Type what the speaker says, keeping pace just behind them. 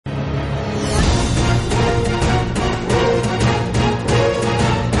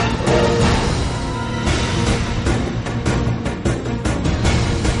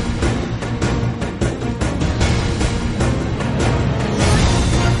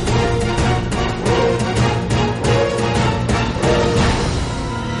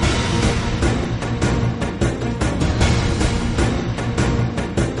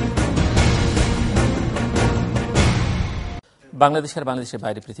বাংলাদেশের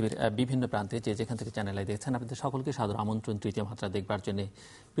বাইরে পৃথিবীর বিভিন্ন প্রান্তে যে যেখান থেকে চ্যানেল আই দেখছেন, আপনাদের সকলকে সাদর আমন্ত্রণ তৃতীয় মাত্রা দেখবার জন্য।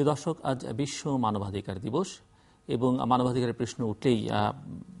 প্রিয় দর্শক, আজ বিশ্ব মানবাধিকার দিবস এবং মানবাধিকারের প্রশ্ন উঠলেই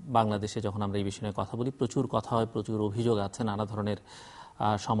বাংলাদেশে যখন আমরা এই বিষয়ে কথা বলি, প্রচুর কথা হয়, প্রচুর অভিযোগ আছে, নানা ধরনের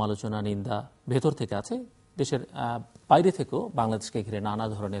সমালোচনা, নিন্দা ভেতর থেকে আছে, দেশের বাইরে থেকেও বাংলাদেশকে ঘিরে নানা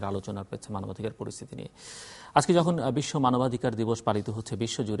ধরনের আলোচনা রয়েছে মানবাধিকার পরিস্থিতি নিয়ে। আজকে যখন বিশ্ব মানবাধিকার দিবস পালিত হচ্ছে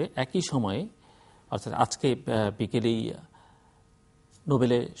বিশ্বজুড়ে, একই সময়ে অর্থাৎ আজকে বিকেলেই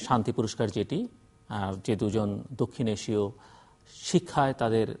নোবেলের শান্তি পুরস্কার যে দুজন দক্ষিণ এশীয় শিক্ষায়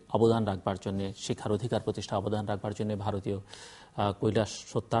তাদের অবদান রাখবার জন্য, শিক্ষার অধিকার প্রতিষ্ঠা অবদান রাখবার জন্য ভারতীয় কৈলাস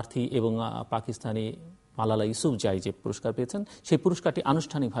সত্যার্থী এবং পাকিস্তানি মালালা ইউসুফজাই যে পুরস্কার পেয়েছেন, সেই পুরস্কারটি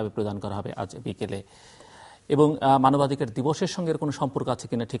আনুষ্ঠানিকভাবে প্রদান করা হবে আজ বিকেলে। এবং মানবাধিকার দিবসের সঙ্গে কোনো সম্পর্ক আছে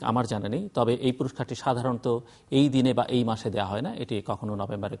কিনা ঠিক আমার জানা নেই, তবে এই পুরস্কারটি সাধারণত এই দিনে বা এই মাসে দেওয়া হয় না, এটি কখনো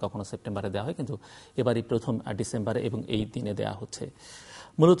নভেম্বরে কখনো সেপ্টেম্বরে দেওয়া হয়, কিন্তু এবারই প্রথম ডিসেম্বরে এবং এই দিনে দেওয়া হচ্ছে।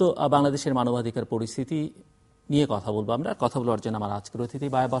 মূলত বাংলাদেশের মানবাধিকার পরিস্থিতি নিয়ে কথা বলবো আমরা। কথা বলার জন্য আমার আজকের অতিথি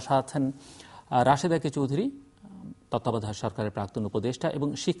বসা আছেন রাশেদা চৌধুরী, তত্ত্বাবধায়ক সরকারের প্রাক্তন উপদেষ্টা এবং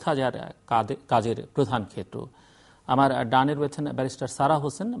শিক্ষা যার কাজের প্রধান ক্ষেত্র। আমার ডানে রয়েছেন ব্যারিস্টার সারা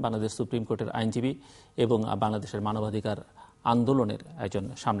হোসেন, বাংলাদেশ সুপ্রিম কোর্টের আইনজীবী এবং বাংলাদেশের মানবাধিকার আন্দোলনের একজন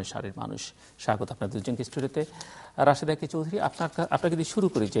সামনের সারির মানুষ। স্বাগত আপনাদের দুজনকে স্টুডিওতে। রাশেদা চৌধুরী, আপনাকে দিয়ে শুরু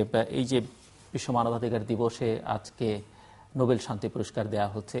করি যে এই যে বিশ্ব মানবাধিকার দিবসে আজকে নোবেল শান্তি পুরস্কার দেওয়া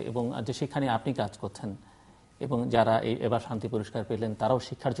হচ্ছে এবং যে সেখানে আপনি কাজ করছেন এবং যারা এবার শান্তি পুরস্কার পেলেন তারাও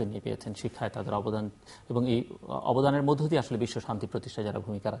শিক্ষার জন্য পেয়েছেন, শিক্ষায় তাদের অবদান এবং এই অবদানের মধ্য দিয়ে আসলে বিশ্ব শান্তি প্রতিষ্ঠায় যারা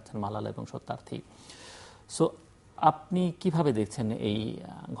ভূমিকা রাখছেন, মালালা এবং সত্যার্থী। সো আপনি কিভাবে দেখছেন এই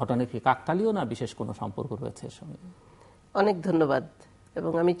ঘটনার? কি কাকতালীয় না বিশেষ কোনো সম্পর্ক রয়েছে এর সঙ্গে? অনেক ধন্যবাদ,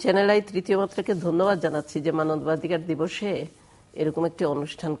 এবং আমি চ্যানেল আই তৃতীয় মাত্রাকে ধন্যবাদ জানাচ্ছি যে মানবাধিকার দিবসে এরকম একটি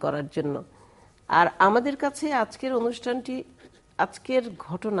অনুষ্ঠান করার জন্য। আর আমাদের কাছে আজকের অনুষ্ঠানটি, আজকের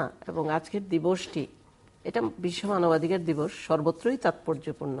ঘটনা এবং আজকের দিবসটি, এটা বিশ্ব মানবাধিকার দিবস সর্বত্রই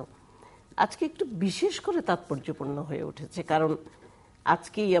তাৎপর্যপূর্ণ। আজকে একটু বিশেষ করে তাৎপর্যপূর্ণ হয়ে উঠেছে, কারণ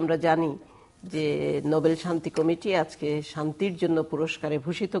আজকেই আমরা জানি যে নোবেল শান্তি কমিটি আজকে শান্তির জন্য পুরস্কারে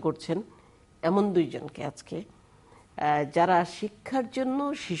ভূষিত করছেন এমন দুইজনকে আজকে, যারা শিক্ষার জন্য,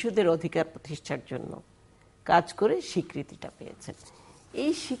 শিশুদের অধিকার প্রতিষ্ঠার জন্য কাজ করে স্বীকৃতিটা পেয়েছেন।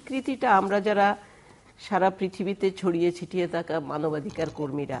 এই স্বীকৃতিটা আমরা যারা সারা পৃথিবীতে ছড়িয়ে ছিটিয়ে থাকা মানবাধিকার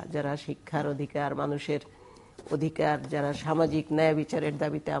কর্মীরা, যারা শিক্ষার অধিকার, মানুষের অধিকার, যারা সামাজিক ন্যায় বিচারের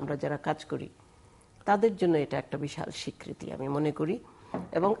দাবিতে আমরা যারা কাজ করি, তাদের জন্য এটা একটা বিশাল স্বীকৃতি আমি মনে করি।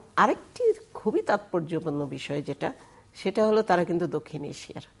 এবং আরেকটি খুবই তাৎপর্যপূর্ণ বিষয় সেটা হলো তারা কিন্তু দক্ষিণ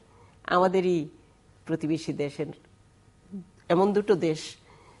এশিয়ার, আমাদেরই প্রতিবেশী দেশের এমন দুটো দেশ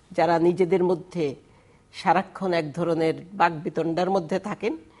যারা নিজেদের মধ্যে সারাক্ষণ এক ধরনের বাকবিতণ্ডার মধ্যে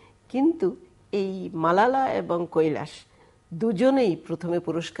থাকেন, কিন্তু এই মালালা এবং কৈলাস দুজনেই প্রথমে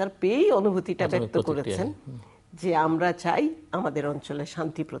পুরস্কার পেয়েই অনুভূতিটা ব্যক্ত করেছেন যে আমরা চাই আমাদের অঞ্চলে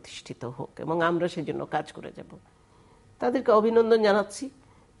শান্তি প্রতিষ্ঠিত হোক এবং আমরা সেজন্য কাজ করে যাব। তাদেরকে অভিনন্দন জানাচ্ছি।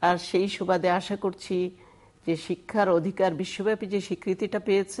 আর সেই সুবাদে আশা করছি যে শিক্ষার অধিকার বিশ্বব্যাপী যে স্বীকৃতিটা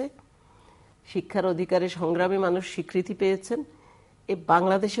পেয়েছে, শিক্ষার অধিকারে সংগ্রামী মানুষ স্বীকৃতি পেয়েছেন, এই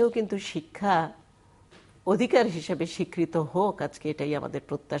বাংলাদেশেও কিন্তু শিক্ষা অধিকার হিসেবে স্বীকৃত হোক আজকে, এটাই আমাদের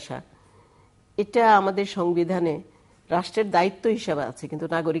প্রত্যাশা। এটা আমাদের সংবিধানে রাষ্ট্রের দায়িত্ব হিসেবে আছে, কিন্তু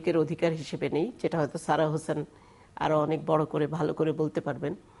নাগরিকের অধিকার হিসেবে নেই, যেটা হয়তো সারা হোসেন আরো অনেক বড় করে ভালো করে বলতে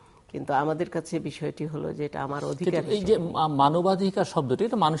পারবেন। কিন্তু আমাদের কাছে বিষয়টি হলো যে এটা আমার অধিকার। এই যে মানবাধিকার শব্দটি,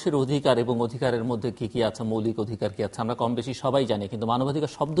 এটা মানুষের অধিকার এবং অধিকারের মধ্যে কি কি আছে, মৌলিক অধিকার কি আছে, আমরা কম বেশি সবাই জানি, কিন্তু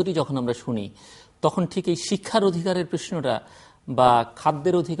মানবাধিকার শব্দটি যখন আমরা শুনি তখন ঠিক এই শিক্ষার অধিকারের প্রশ্নটা বা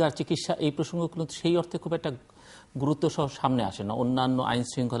খাদ্যের অধিকার, চিকিৎসা, এই প্রসঙ্গগুলো সেই অর্থে খুব একটা গুরুত্ব সহ সামনে আসে না। অন্যান্য আইন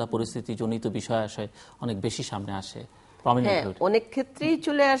শৃঙ্খলা পরিস্থিতি জনিত বিষয় আসে অনেক বেশি সামনে আসে, অনেক ক্ষেত্রেই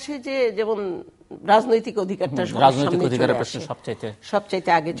চলে আসে, যে যেমন রাজনৈতিক অধিকারটা সবচাইতে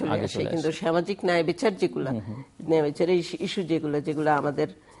আগে চলে আসে, কিন্তু সামাজিক ন্যায় বিচার যেগুলো, ন্যায় বিচারের ইস্যু যেগুলো আমাদের,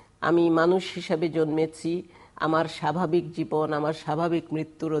 আমি মানুষ হিসাবে জন্মেছি, আমার স্বাভাবিক জীবন, আমার স্বাভাবিক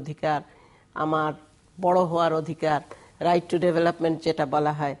মৃত্যুর অধিকার, আমার বড় হওয়ার অধিকার, রাইট টু ডেভেলপমেন্ট যেটা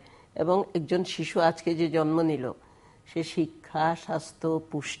বলা হয়, এবং একজন শিশু আজকে যে জন্ম নিল, সে শিক্ষা, স্বাস্থ্য,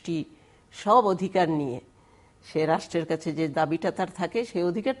 পুষ্টি সব অধিকার নিয়ে সে রাষ্ট্রের কাছে যে দাবিটা তার থাকে, সেই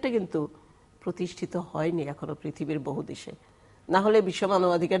অধিকারটা কিন্তু প্রতিষ্ঠিত হয়নি এখনো পৃথিবীর বহু দেশে। না হলে বিশ্ব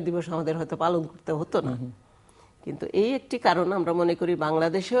মানবাধিকার দিবস আমাদের হয়তো পালন করতে হতো না। কিন্তু এই একটি কারণ আমরা মনে করি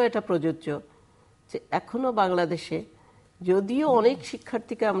বাংলাদেশেও এটা প্রযোজ্য, যে এখনো বাংলাদেশে যদিও অনেক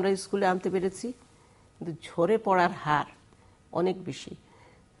শিক্ষার্থীকে আমরা স্কুলে আনতে পেরেছি, কিন্তু ঝরে পড়ার হার অনেক বেশি।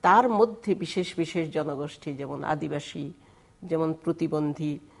 তার মধ্যে বিশেষ বিশেষ জনগোষ্ঠী, যেমন আদিবাসী, যেমন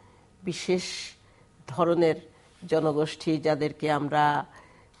প্রতিবন্ধী, বিশেষ ধরনের জনগোষ্ঠী যাদেরকে আমরা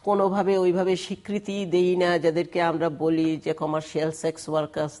কোনোভাবে ওইভাবে স্বীকৃতি দেই না, যাদেরকে আমরা বলি যে কমার্শিয়াল সেক্স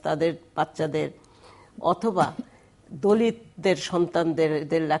ওয়ার্কার্স, তাদের বাচ্চাদের, অথবা দলিতদের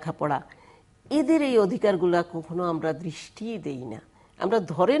সন্তানদের লেখাপড়া, এদের এই অধিকারগুলা কখনো আমরা দৃষ্টিই দেই না। আমরা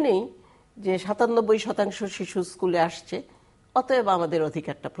ধরে নেই যে 97% শিশু স্কুলে আসছে, অতএব আমাদের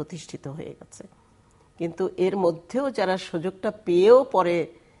অধিকারটা প্রতিষ্ঠিত হয়ে গেছে। কিন্তু এর মধ্যেও যারা সুযোগটা পেয়েও পরে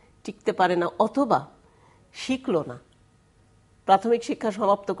টিকতে পারে না অথবা শিখলো না, প্রাথমিক শিক্ষা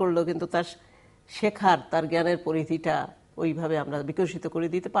সমাপ্ত করলো কিন্তু তার শেখার, তার জ্ঞানের পরিধিটা ওইভাবে আমরা বিকশিত করে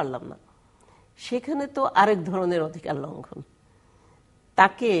দিতে পারলাম না, সেখানে তো আরেক ধরনের অধিকার লঙ্ঘন।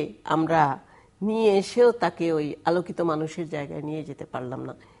 তাকে আমরা নিয়ে এসেও তাকে ওই আলোকিত মানুষের জায়গায় নিয়ে যেতে পারলাম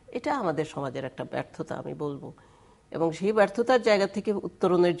না। এটা আমাদের সমাজের একটা ব্যর্থতা আমি বলবো, এবং সেই ব্যর্থতার জায়গা থেকে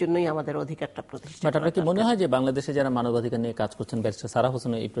উত্তরণের জন্যই আমাদের অধিকারটা প্রতিষ্ঠা। বাট আপনার কি মনে হয় যে বাংলাদেশে যারা মানবাধিকার নিয়ে কাজ করছেন, ব্যারিস্টার সারা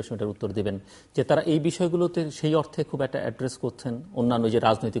হোসেন এই প্রশ্নটার উত্তর দিবেন, যে তারা এই বিষয়গুলোতে সেই অর্থে খুব একটা অ্যাড্রেস করছেন? অন্যান্য যে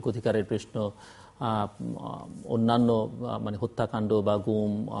রাজনৈতিক অধিকারের প্রশ্ন, অন্যান্য মানে হত্যাকাণ্ড বা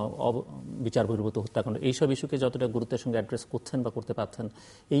গুম, বিচার বহির্ভূত হত্যাকাণ্ড, এইসব ইস্যুকে যতটা গুরুত্বের সঙ্গে অ্যাড্রেস করছেন বা করতে পারছেন,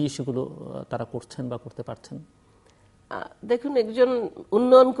 এই ইস্যুগুলো তারা করছেন বা করতে পারছেন? দেখুন, একজন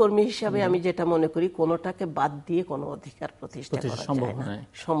উন্নয়ন কর্মী হিসাবে আমি যেটা মনে করি, কোনোটাকে বাদ দিয়ে কোনো অধিকার প্রতিষ্ঠা করা যায় না,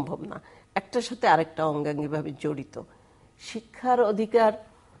 সম্ভব না। একটার সাথে আরেকটা অঙ্গাঙ্গিভাবে জড়িত। শিক্ষার অধিকার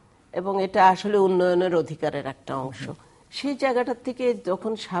এবং এটা আসলে উন্নয়নের অধিকারের একটা অংশ। সেই জায়গাটার থেকে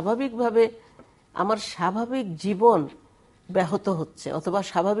যখন স্বাভাবিকভাবে আমার স্বাভাবিক জীবন ব্যাহত হচ্ছে, অথবা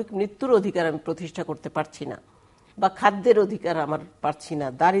স্বাভাবিক মৃত্যুর অধিকার আমি প্রতিষ্ঠা করতে পারছি না, বা খাদ্যের অধিকার আমার পারছি না,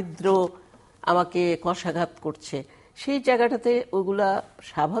 দারিদ্র আমাকে কষাঘাত করছে, সেই জায়গাটাতে ওগুলা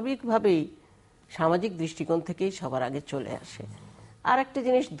স্বাভাবিকভাবেই সামাজিক দৃষ্টিকোণ থেকেই সবার আগে চলে আসে। আর একটা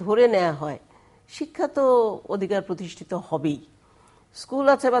জিনিস ধরে নেওয়া হয়, শিক্ষা তো অধিকার প্রতিষ্ঠিত হবেই, স্কুল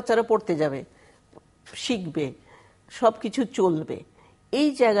আছে, বাচ্চারা পড়তে যাবে, শিখবে, সব কিছু চলবে। এই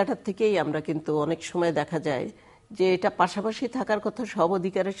জায়গাটার থেকেই আমরা কিন্তু অনেক সময় দেখা যায় যে এটা পাশাপাশি থাকার কথা সব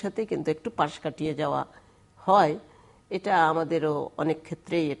অধিকারের সাথে, কিন্তু একটু পাশ কাটিয়ে যাওয়া হয়। এটা আমাদেরও অনেক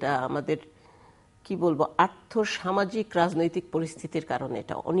ক্ষেত্রেই, এটা আমাদের কি বলবো, আর্থ সামাজিক রাজনৈতিক পরিস্থিতির কারণে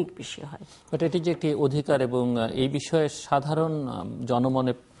এটা অনেক বেশি হয়। বাট এটি যে একটি অধিকার, এবং এই বিষয়ে সাধারণ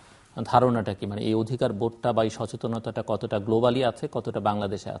জনমনে ধারণাটা কি, মানে এই অধিকার বোধটা বা এই সচেতনতাটা কতটা গ্লোবালি আছে, কতটা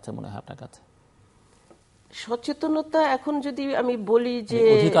বাংলাদেশে আছে মনে হয় আপনার কাছে? সচেতনতা এখন যদি আমি বলি যে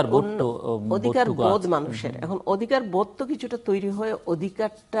অধিকার বোধ মানুষের, এখন অধিকার বোধ তো কিছুটা তৈরি হয়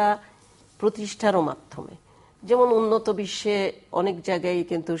অধিকারটা প্রতিষ্ঠারও মাধ্যমে। যেমন উন্নত বিশ্বে অনেক জায়গায়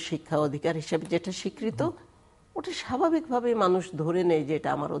কিন্তু শিক্ষা অধিকার হিসেবে যেটা স্বীকৃত, ওটা স্বাভাবিকভাবে মানুষ ধরে নেয় যে এটা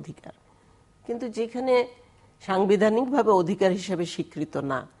আমার অধিকার। কিন্তু যেখানে সাংবিধানিকভাবে অধিকার হিসেবে স্বীকৃত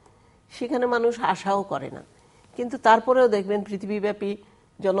না, সেখানে মানুষ আশাও করে না। কিন্তু তারপরেও দেখবেন পৃথিবীব্যাপী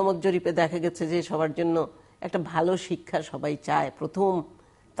জনমত জরিপে দেখা গেছে যে সবার জন্য একটা ভালো শিক্ষা সবাই চায়, প্রথম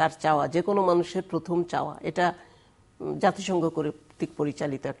তার চাওয়া, যে কোনো মানুষের প্রথম চাওয়া। এটা জাতিসংঘ কর্তৃক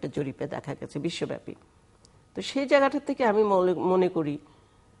পরিচালিত একটা জরিপে দেখা গেছে বিশ্বব্যাপী। তো সেই জায়গাটা থেকে আমি মনে করি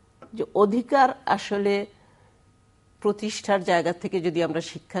যে অধিকার আসলে প্রতিষ্ঠার জায়গা থেকে যদি আমরা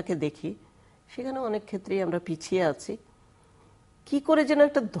শিক্ষাকে দেখি, সেখানে অনেক ক্ষেত্রেই আমরা পিছিয়ে আছি। কি করে যেন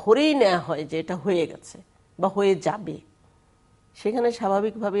একটা ধরেই নেওয়া হয় যে এটা হয়ে গেছে বা হয়ে যাবে, সেখানে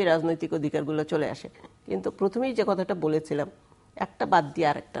স্বাভাবিকভাবেই রাজনৈতিক অধিকারগুলো চলে আসে। কিন্তু প্রথমেই যে কথাটা বলেছিলাম, একটা বাদ দিয়ে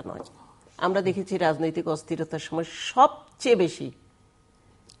আরেকটা নয়। আমরা দেখেছি রাজনৈতিক অস্থিরতার সময় সবচেয়ে বেশি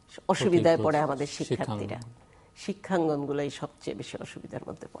অসুবিধায় পড়ে আমাদের শিক্ষার্থীরা, শিক্ষাঙ্গনগুলোই সবচেয়ে বেশি অসুবিধার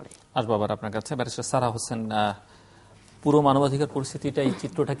মধ্যে পড়ে। আসবো আবার আপনার কাছে, ব্যারিস্টার সারা হোসেন, পুরো মানবাধিকার পরিস্থিতিটা, এই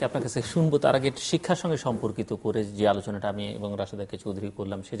চিত্রটাকে আপনার কাছে শুনবো, তার আগে শিক্ষার সঙ্গে সম্পর্কিত করে যে আলোচনাটা আমি এবং রাশেদাকে চৌধুরী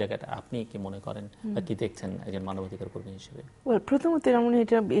করলাম, সে জায়গাটা আপনি কি মনে করেন বা কি দেখছেন একজন মানবাধিকার কর্মী হিসেবে? প্রথমত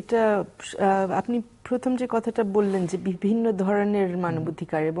এটা আপনি প্রথম যে কথাটা বললেন যে বিভিন্ন ধরনের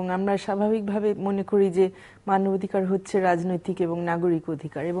মানবাধিকার, এবং আমরা স্বাভাবিকভাবে মনে করি যে মানবাধিকার হচ্ছে রাজনৈতিক এবং নাগরিক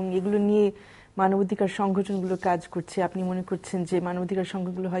অধিকার, এবং এগুলো নিয়ে মানবাধিকার সংগঠনগুলো কাজ করছে। আপনি মনে করছেন যে মানবাধিকার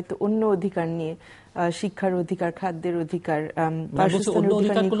সংগঠনগুলো হয়তো অন্য অধিকার নিয়ে, শিক্ষার অধিকার, খাদ্যের অধিকার, বাসস্থানের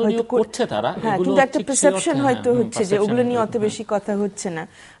অধিকার নিয়ে করছে তারা, কিন্তু একটা পারসেপশন হয়তো হচ্ছে যে ওগুলো নিয়ে অত বেশি কথা হচ্ছে না।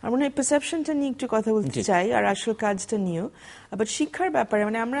 আর মনে হয় পারসেপশনটা নিয়ে একটু কথা বলতে চাই, আর আসল কাজটা নিয়েও। আবার শিক্ষার ব্যাপারে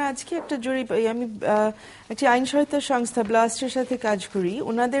মানে আমরা আজকে একটা জরিপ, আমি একটি আইন সহায়তা সংস্থা ব্লাস্টের সাথে কাজ করি,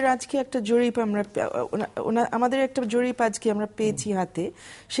 ওনাদের আজকে একটা জরিপ আমাদের একটা জরিপ আজকে আমরা পেয়েছি হাতে।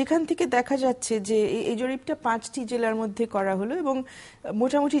 সেখান থেকে দেখা যাচ্ছে যে এই জরিপটা 5টি জেলার মধ্যে করা হলো, এবং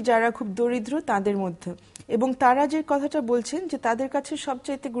মোটামুটি যারা খুব দরিদ্র তাদের মধ্যে, এবং তারা যে কথাটা বলছেন যে তাদের কাছে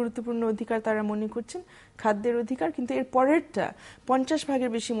সবচাইতে গুরুত্বপূর্ণ অধিকার তারা মনে করছেন খাদ্যের অধিকার, কিন্তু এর পরেরটা 50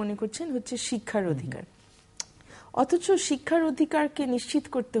 ভাগের বেশি মনে করছেন হচ্ছে শিক্ষার অধিকার। অথচ শিক্ষার অধিকারকে নিশ্চিত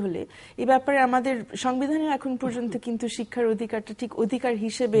করতে হলে এই ব্যাপারে আমাদের সংবিধানে এখন পর্যন্ত কিন্তু শিক্ষার অধিকারটা ঠিক অধিকার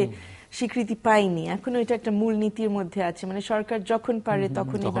হিসেবে স্বীকৃতি পায়নি। এখনো এটা একটা মূল নীতির মধ্যে আছে, মানে সরকার যখন পারে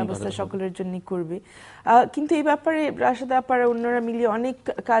তখন এই ব্যবস্থা সকলের জন্য করবে। কিন্তু এই ব্যাপারে রাশেদা আপারা অন্যরা মিলিয়ে অনেক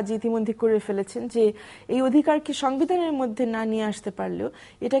কাজ ইতিমধ্যে করে ফেলেছেন যে এই অধিকারকে সংবিধানের মধ্যে না নিয়ে আসতে পারলেও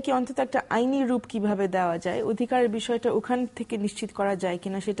এটাকে অন্তত একটা আইনি রূপ কিভাবে দেওয়া যায়, অধিকারের বিষয়টা ওখান থেকে নিশ্চিত করা যায়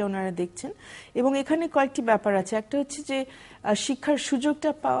কিনা সেটা ওনারা দেখছেন। এবং এখানে কয়েকটি ব্যাপার আছে, একটা হচ্ছে যে শিক্ষার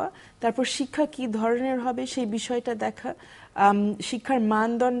সুযোগটা পাওয়া, তারপর শিক্ষা কি ধরনের হবে সেই বিষয়টা দেখা, শিক্ষার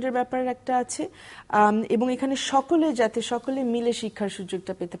মানদণ্ডের ব্যাপার একটা আছে, এবং এখানে সকলে মিলে শিক্ষার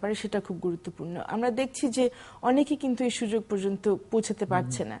সুযোগটা পেতে পারে সেটা খুব গুরুত্বপূর্ণ। আমরা দেখছি যে অনেকে কিন্তু এই সুযোগ পর্যন্ত পৌঁছাতে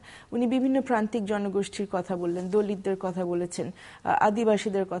পারছে না। উনি বিভিন্ন প্রান্তিক জনগোষ্ঠীর কথা বললেন, দলিতদের কথা বলেছেন,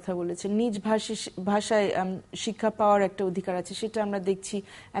 আদিবাসীদের কথা বলেছেন, নিজ ভাষায় শিক্ষা পাওয়ার একটা অধিকার আছে, সেটা আমরা দেখছি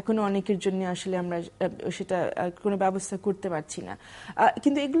এখনো অনেকের জন্য আসলে আমরা সেটা কোনো ব্যবস্থা করতে পারছি না।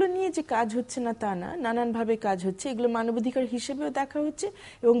 কিন্তু এগুলো নিয়ে যে কাজ হচ্ছে না তা না, নানানভাবে কাজ হচ্ছে, এগুলো মানবাধিকার হিসেবেও দেখা হচ্ছে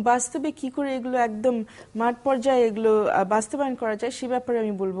এবং বাস্তবে কি করে এগুলো একদম মাঠ পর্যায়ে এগুলো বাস্তবায়ন করা যায় সে ব্যাপারে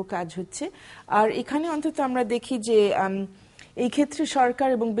আমি বলবো কাজ হচ্ছে। আর এখানে অন্তত আমরা দেখি যে এই ক্ষেত্রে সরকার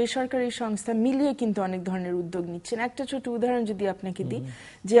এবং বেসরকারি সংস্থা মিলিয়ে কিন্তু অনেক ধরনের উদ্যোগ নিচ্ছেন। একটা ছোট উদাহরণ যদি আপনাকে দিই,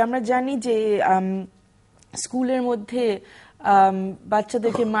 যে আমরা জানি যে স্কুলের মধ্যে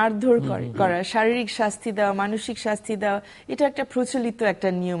বাচ্চাদেরকে মারধর করা, শারীরিক শাস্তি দেওয়া, মানসিক শাস্তি দেওয়া, এটা একটা প্রচলিত একটা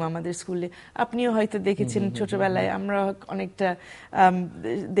নিয়ম আমাদের স্কুলে। আপনিও হয়তো দেখেছেন ছোটবেলায়, আমরা অনেকটা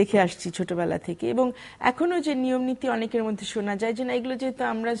দেখে আসছি ছোটবেলা থেকে। এবং এখনো যে নিয়ম নীতি অনেকের মধ্যে শোনা যায় যে না এগুলো যেহেতু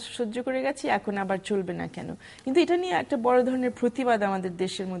আমরা সহ্য করে গেছি এখন আবার চলবে না কেন, কিন্তু এটা নিয়ে একটা বড় ধরনের প্রতিবাদ আমাদের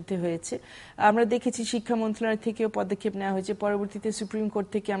দেশের মধ্যে হয়েছে। আমরা দেখেছি শিক্ষা মন্ত্রণালয় থেকেও পদক্ষেপ নেওয়া হয়েছে, পরবর্তীতে সুপ্রিম কোর্ট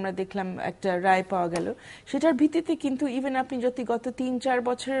থেকে আমরা দেখলাম একটা রায় পাওয়া গেল। সেটার ভিত্তিতে কিন্তু ইভেন আপনি যদি গত ৩-৪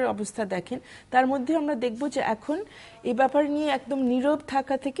 বছরের অবস্থা দেখেন তার মধ্যে আমরা দেখব যে এখন এই ব্যাপার নিয়ে একদম নীরব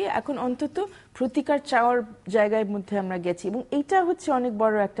থাকা থেকে এখন অন্তত প্রতিকার চাওয়ার জায়গার মধ্যে আমরা গেছি। এবং এইটা হচ্ছে অনেক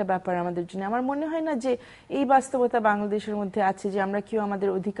বড় একটা ব্যাপার আমাদের জন্য। আমার মনে হয় না যে এই বাস্তবতা বাংলাদেশের মধ্যে আছে যে আমরা কেউ আমাদের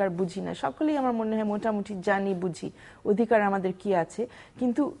অধিকার বুঝি না, সকলেই আমার মনে হয় মোটামুটি জানি, বুঝি অধিকার আমাদের কি আছে,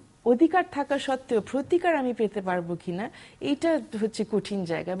 কিন্তু অধিকার থাকা সত্ত্বেও প্রতিকার আমি পেতে পারবো কিনা এইটা হচ্ছে কঠিন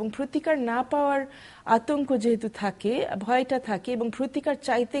জায়গা। এবং প্রতিকার না পাওয়ার আতঙ্ক যেহেতু থাকে, ভয়টা থাকে, এবং প্রতিকার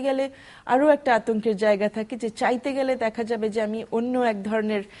চাইতে গেলে আরো একটা আতঙ্কের জায়গা থাকে যে চাইতে গেলে দেখা যাবে যে আমি অন্য এক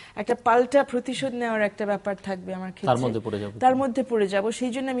ধরনের একটা পাল্টা প্রতিশোধ নেওয়ার একটা ব্যাপার থাকবে আমার ক্ষেত্রে, তার মধ্যে পড়ে যাব,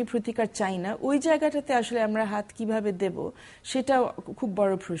 সেই জন্য আমি প্রতিকার চাই না। ওই জায়গাটাতে আসলে আমরা হাত কিভাবে দেব সেটা খুব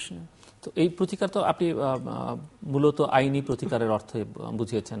বড় প্রশ্ন। তো এই প্রতিকার তো আপনি মূলত আইনি প্রতিকারের অর্থে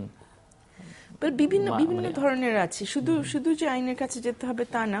বুঝিয়েছেন, বিভিন্ন ধরনের আছে, শুধু যে আইনের কাছে যেতে হবে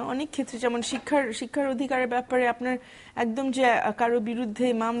তা না। অনেক ক্ষেত্রে যেমন শিক্ষার অধিকারের ব্যাপারে আপনার একদম যে কারো বিরুদ্ধে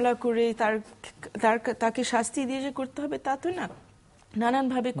মামলা করে তাকে শাস্তি দিয়ে যে করতে হবে তা তো না, নানান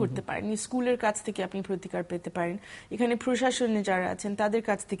ভাবে করতে পারেন। স্কুলের কাছ থেকে আপনি প্রতিকার পেতে পারেন, এখানে প্রশাসনে যারা আছেন তাদের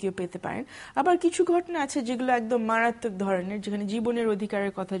কাছ থেকেও পেতে পারেন। আবার কিছু ঘটনা আছে যেগুলো একদম মারাত্মক ধরনের, যেখানে জীবনের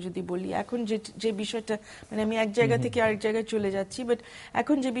অধিকারের কথা যদি বলি, এখন যে বিষয়টা, মানে আমি এক জায়গা থেকে আরেক জায়গায় চলে যাচ্ছি, বাট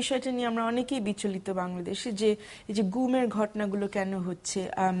এখন যে বিষয়টা নিয়ে আমরা অনেকেই বিচলিত বাংলাদেশে, যে এই যে গুমের ঘটনাগুলো কেন হচ্ছে,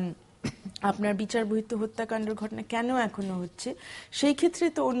 আপনার বিচার বহির্ভূত হত্যাকাণ্ডের ঘটনা কেন এখনো হচ্ছে, সেই ক্ষেত্রে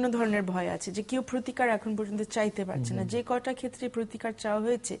তো অন্য ধরনের ভয় আছে যে কেউ প্রতিকার এখন পর্যন্ত চাইতে পারছে না। যে কটা ক্ষেত্রে প্রতিকার চাওয়া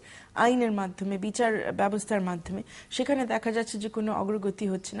হয়েছে আইনের মাধ্যমে, বিচার ব্যবস্থার মাধ্যমে, সেখানে দেখা যাচ্ছে যে কোনো অগ্রগতি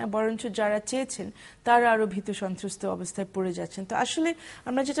হচ্ছে না, বরঞ্চ যারা চেয়েছেন তারা আরো ভীত সন্ত্রস্ত অবস্থায় পড়ে যাচ্ছেন। তো আসলে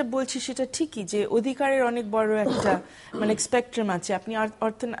আমরা যেটা বলছি সেটা ঠিকই যে অধিকারের অনেক বড় একটা মানে স্পেকট্রাম আছে। আপনি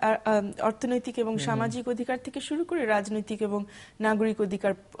অর্থনৈতিক এবং সামাজিক অধিকার থেকে শুরু করে রাজনৈতিক এবং নাগরিক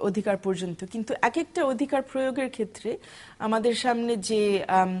অধিকার পর্যন্ত, কিন্তু এক একটা অধিকার প্রয়োগের ক্ষেত্রে আমাদের সামনে যে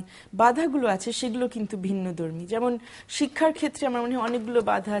বাধাগুলো আছে সেগুলো কিন্তু ভিন্নধর্মী। যেমন শিক্ষার ক্ষেত্রে আমার মনে হয় অনেকগুলো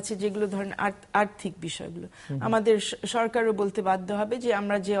বাধা আছে, যেগুলো ধরেন আর্থিক বিষয়গুলো আমাদের সরকারও বলতে বাধ্য হবে যে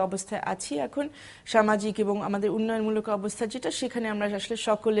আমরা যে অবস্থায় আছি এখন, সামাজিক এবং আমাদের উন্নয়নমূলক অবস্থা যেটা, সেখানে আমরা আসলে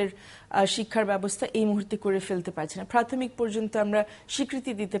সকলের শিক্ষার ব্যবস্থা এই মুহূর্তে করে ফেলতে পারছি না। প্রাথমিক পর্যন্ত আমরা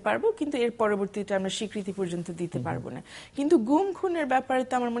স্বীকৃতি দিতে পারবো, কিন্তু এর পরবর্তীতে আমরা স্বীকৃতি পর্যন্ত দিতে পারবো না। কিন্তু গুম খুনের ব্যাপারে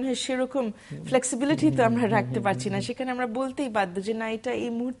তো আমার মনে হয় সেরকম ফ্লেক্সিবিলিটি তো আমরা রাখতে পারছি না, সেখানে আমরা বলতেই বাধ্য যে না, এটা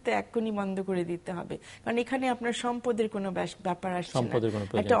এই মুহূর্তে এক্ষুনি বন্ধ করে দিতে হবে, কারণ এখানে আপনার সম্পদের কোনো ব্যাপার আসছে না,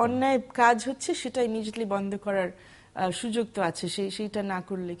 একটা অন্যায় কাজ হচ্ছে, সেটা ইমিডিয়েটলি বন্ধ করার সুযোগ তো আছে, সেইটা না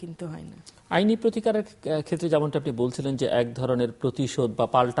করলে কিন্তু হয় না। আইনি প্রতিকারের ক্ষেত্রে যেমনটা আপনি বলছিলেন যে এক ধরনের প্রতিশোধ বা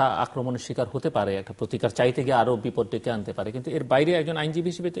পাল্টা আক্রমণের শিকার হতে পারে, একটা প্রতিকার চাইতে গিয়ে আরো বিপদ ডেকে আনতে পারে, কিন্তু এর বাইরে একজন আইনজীবী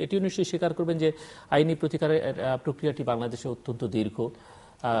হিসেবে তো এটিও নিশ্চয়ই স্বীকার করবেন যে আইনি প্রতিকারের প্রক্রিয়াটি বাংলাদেশে অত্যন্ত দীর্ঘ,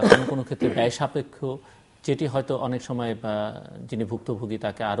 কোনো ক্ষেত্রে ব্যয় সাপেক্ষ, যেটি হয়তো অনেক সময় যিনি ভুক্তভোগী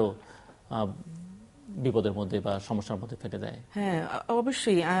তাকে আরো বিপদের মধ্যে বা সমস্যার মধ্যে ফেলে দেয়। হ্যাঁ,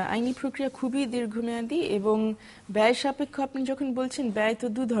 অবশ্যই আইনি প্রক্রিয়া খুবই দীর্ঘমেয়াদী এবং ব্যয় সাপেক্ষ। আপনি যখন বলছেন ব্যয় তো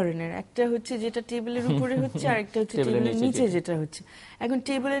দু ধরনের, একটা হচ্ছে যেটা টেবিলের উপরে হচ্ছে, আর একটা হচ্ছে টেবিলের নিচে যেটা হচ্ছে। এখন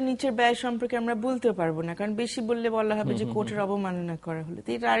টেবিলের নিচের ব্যয় সম্পর্কে আমরা বলতেও পারবো না, কারণ বেশি বললে বলা হবে যে কোর্টের অবমাননা করা হলো, তো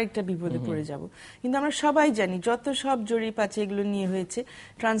এটা আরেকটা বিপদে পড়ে যাব। কিন্তু আমরা সবাই জানি যত সব জরিপ আছে এগুলো নিয়ে হয়েছে,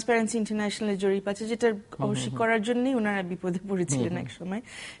 ট্রান্সপারেন্সি ইন্টারন্যাশনালের জরিপ আছে, যেটা অবশ্যই করার জন্যই ওনারা বিপদে পড়েছিলেন এক সময়।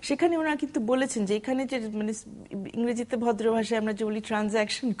 সেখানে ওনারা কিন্তু বলেছেন যে এখানে যে মানে ইংরেজিতে ভদ্র ভাষায় আমরা যে বলি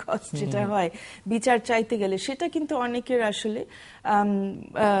ট্রানজাকশন কস্ট যেটা হয় বিচার চাইতে গেলে, সেটা কিন্তু অনেকের আসলে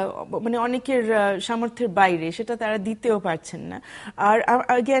মানে অনেকের সামর্থ্যের বাইরে, সেটা তারা দিতেও পারছেন না। আর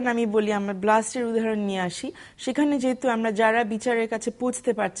আগেন আমি বলি, আমরা ব্লাস্টের উদাহরণ নিয়ে আসি, সেখানে যেহেতু আমরা যারা বিচারের কাছে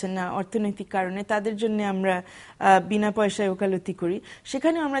পৌঁছতে পারছেন না অর্থনৈতিক কারণে, তাদের জন্য আমরা বিনা পয়সায় ওকালতি করি।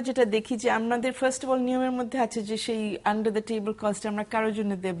 সেখানে আমরা যেটা দেখি যে আমাদের ফার্স্ট অফ অল নিয়মের মধ্যে আছে যে সেই আন্ডার দ্য টেবল কস্ট আমরা কারোর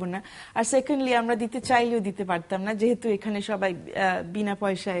জন্য দেব না, আর সেকেন্ডলি আমরা দিতে চাইলেও দিতে পারতাম না, যেহেতু এখানে সবাই বিনা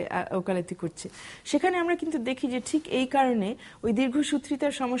পয়সায় ওকালতি করছে। সেখানে আমরা কিন্তু দেখি যে ঠিক এই কারণে ওই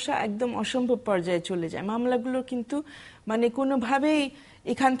দীর্ঘসূত্রিতার সমস্যা একদম অসম্ভব পর্যায়ে চলে যায়। মামলাগুলো কিন্তু মানে কোনোভাবেই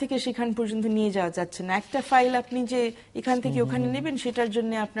এখান থেকে সেখান পর্যন্ত নিয়ে যাওয়া যাচ্ছে না। একটা ফাইল আপনি যে এখান থেকে ওখানে নেবেন, সেটার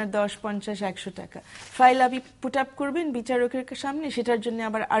জন্য আপনার 10, 50, 100 টাকা। ফাইল আপনি পুট আপ করবেন বিচারকের সামনে, সেটার জন্য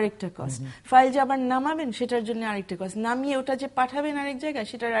আবার আরেকটা কস্ট। ফাইল যে আবার নামাবেন, সেটার জন্য আরেকটা কস্ট। নামিয়ে ওটা যে পাঠাবেন আরেক জায়গায়,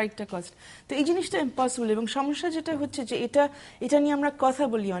 সেটার আরেকটা কস্ট। তো এই জিনিসটা ইম্পসিবল। এবং সমস্যা যেটা হচ্ছে যে এটা নিয়ে আমরা কথা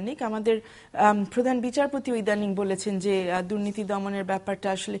বলি অনেক। আমাদের প্রধান বিচারপতি ইদানিং বলেছেন যে দুর্নীতি দমনের ব্যাপারটা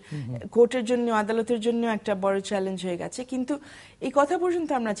আসলে কোর্টের জন্য, আদালতের জন্য একটা বড় চ্যালেঞ্জ হয়ে গেছে। কিন্তু এই কথা পর্যন্ত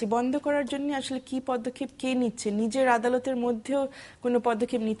আমরা আছি, বন্ধ করার জন্য আসলে কি পদক্ষেপ কে নিচ্ছে, নিজের আদালতের মধ্যেও কোনো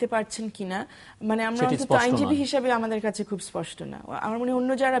পদক্ষেপ নিতে পারছেন কিনা, মানে আমরা অন্তত আইনজীবী হিসেবে আমাদের কাছে খুব স্পষ্ট না। আমার মনে অন্য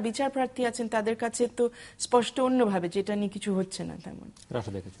যারা বিচার প্রার্থী আছেন তাদের কাছে তো স্পষ্ট অন্যভাবে, যেটা নিয়ে কিছু হচ্ছে না তেমন।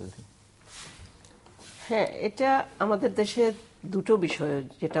 হ্যাঁ, এটা আমাদের দেশে দুটো বিষয়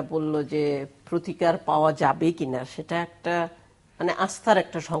যেটা বললো যে প্রতিকার পাওয়া যাবে কিনা, সেটা একটা মানে আস্থার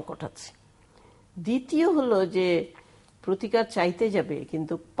একটা সংকট আছে। দ্বিতীয় হলো যে প্রতিকার চাইতে যাবে,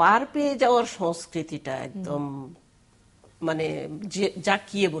 কিন্তু পার পেয়ে যাওয়ার সংস্কৃতিটা একদম মানে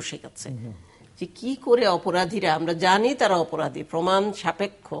জাকিয়ে বসে গেছে। যে কি করে অপরাধীরা, আমরা জানি তারা অপরাধী, প্রমাণ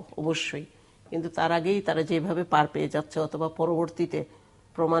সাপেক্ষ অবশ্যই, কিন্তু তার আগেই তারা যেভাবে পার পেয়ে যাচ্ছে, অথবা পরবর্তীতে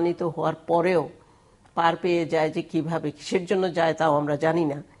প্রমাণিত হওয়ার পরেও পার পেয়ে যায়, যে কিভাবে কিসের জন্য যায় তাও আমরা জানি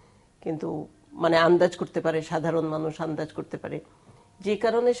না, কিন্তু মানে আন্দাজ করতে পারে, সাধারণ মানুষ আন্দাজ করতে পারে, যে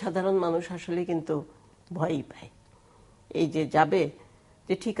কারণে সাধারণ মানুষ আসলে কিন্তু ভয়ই পায়। এই যে যাবে,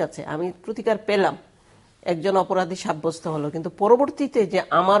 যে ঠিক আছে আমি প্রতিকার পেলাম, একজন অপরাধী সাব্যস্ত হলো, কিন্তু পরবর্তীতে যে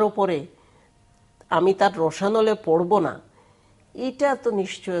আমার উপরে আমি তার রসানলে পড়ব না, এটা তো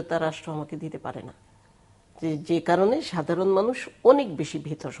নিশ্চয়তা রাষ্ট্র আমাকে দিতে পারে না। যে কারণে সাধারণ মানুষ অনেক বেশি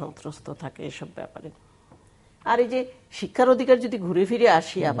ভীত সন্ত্রস্ত থাকে এসব ব্যাপারে। আর এই যে শিক্ষার অধিকার যদি ঘুরে ফিরে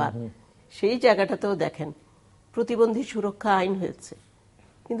আসি আবার সেই জায়গাটাতেও দেখেন, প্রতিবন্ধী সুরক্ষা আইন হয়েছে,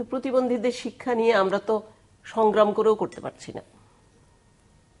 কিন্তু প্রতিবন্ধীদের শিক্ষা নিয়ে আমরা তো সংগ্রাম করেও করতে পারছি না।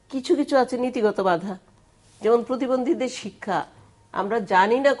 কিছু কিছু আছে নীতিগত বাধা, যেমন প্রতিবন্ধীদের শিক্ষা আমরা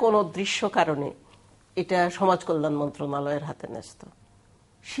জানি না কোন দৃশ্য কারণে এটা সমাজ কল্যাণ মন্ত্রণালয়ের হাতে ন্যস্ত।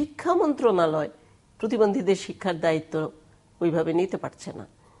 শিক্ষা মন্ত্রণালয় প্রতিবন্ধীদের শিক্ষার দায়িত্ব ওইভাবে নিতে পারছে না,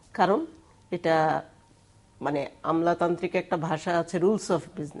 কারণ এটা মানে আমলাতান্ত্রিক একটা ভাষা আছে, রুলস অফ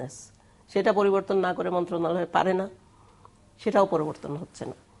বিজনেস, সেটা পরিবর্তন না করে মন্ত্রণালয় পারে না, সেটাও পরিবর্তন হচ্ছে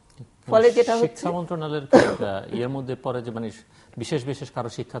না। ফলে যেটা হচ্ছে শিক্ষা মন্ত্রণালয়ের এর মধ্যে পরে যে মানে বিশেষ বিশেষ কারো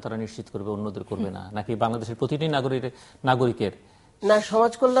শিক্ষা তারা নিশ্চিত করবে, অন্যদের করবে না, নাকি বাংলাদেশের প্রতিটি নাগরিকের না,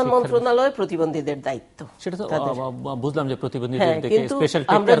 সমাজ কল্যাণ মন্ত্রণালয় প্রতিবন্ধীদের দায়িত্ব। সেটা তো বুঝলাম যে প্রতিবন্ধীদের দেখে স্পেশাল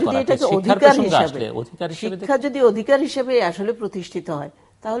আমরা যদি এটাকে অধিকার হিসেবে, শিক্ষা যদি অধিকার হিসেবে আসলে প্রতিষ্ঠিত হয়,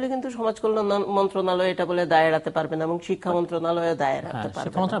 তাহলে কিন্তু সমাজ কল্যাণ মন্ত্রণালয় এটা বলে দায় এড়াতে পারবে না, এবং শিক্ষা মন্ত্রণালয় দায় এড়াতে পারবে না।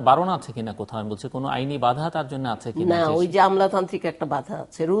 শিক্ষা মন্ত্রণালয় বারণ আছে কিনা কোথাও, আমি বলছি কোনো আইনি বাধা তার জন্য আছে কিনা? না, ওই যে আমলাতান্ত্রিক একটা বাধা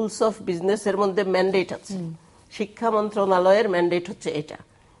আছে, রুলস অফ বিজনেস এর মধ্যে ম্যান্ডেট আছে। শিক্ষা মন্ত্রণালয়ের ম্যান্ডেট হচ্ছে এটা,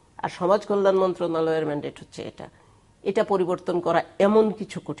 আর সমাজ কল্যাণ মন্ত্রণালয়ের ম্যান্ডেট হচ্ছে এটা। এটা পরিবর্তন করা এমন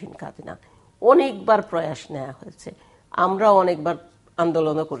কিছু কঠিন কাজ না, অনেকবার প্রয়াস নেওয়া হয়েছে, আমরা অনেকবার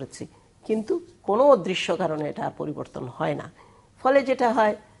আন্দোলনও করেছি, কিন্তু কোনো অদৃশ্য কারণে এটা আর পরিবর্তন হয় না। ফলে যেটা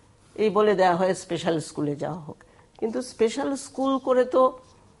হয়, এই বলে দেওয়া হয় স্পেশাল স্কুলে যাওয়া হোক, কিন্তু স্পেশাল স্কুল করে তো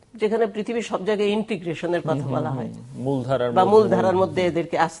যেখানে পৃথিবীর সব জায়গায় ইন্টিগ্রেশনের কথা বলা হয় বা মূলধারার মধ্যে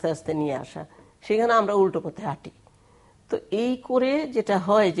এদেরকে আস্তে আস্তে নিয়ে আসা, সেখানে আমরা উল্টো পথে হাঁটি। তো এই করে যেটা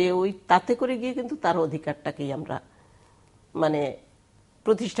হয় যে ওই তাতে করে গিয়ে কিন্তু তার অধিকারটাকেই আমরা মানে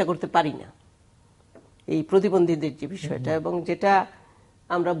প্রতিষ্ঠা করতে পারি না, এই প্রতিবন্ধীদের যে বিষয়টা। এবং যেটা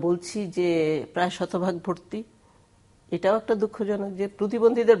আমরা বলছি যে প্রায় শতভাগ ভর্তি, এটাও একটা দুঃখজনক যে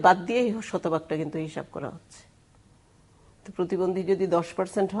প্রতিবন্ধীদের বাদ দিয়েই শতভাগটা কিন্তু হিসাব করা হচ্ছে। তো প্রতিবন্ধী যদি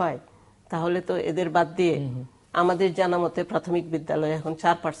 10% হয় তাহলে তো এদের বাদ দিয়ে আমাদের জানা মতে প্রাথমিক বিদ্যালয়ে এখন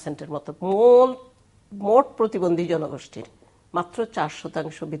 4%-এর মতো মোট প্রতিবন্ধী জনগোষ্ঠীর মাত্র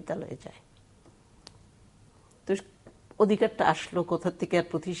 4% বিদ্যালয়ে যায়। তো অধিকারটা আসলো কোথা থেকে, আর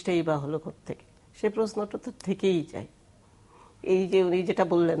প্রতিষ্ঠাই বা হলো কোত্থেকে, সে প্রশ্নটা তো থেকেই যায়। এই যে উনি যেটা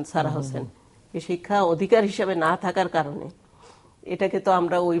বললেন সারা হোসেন, শিক্ষা অধিকার হিসাবে না থাকার কারণে এটাকে তো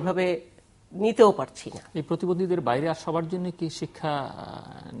আমরা ওইভাবে নিতেও পারছি না। এই প্রতিবন্ধীদের বাইরে আর সবার জন্য কি শিক্ষা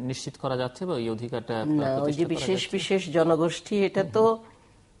নিশ্চিত করা যাচ্ছে বা এই অধিকারটা? না, ওই যে বিশেষ বিশেষ জনগোষ্ঠী, এটা তো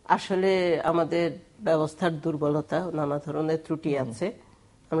আসলে আমাদের ব্যবস্থার দুর্বলতা, নানা ধরনের ত্রুটি আছে,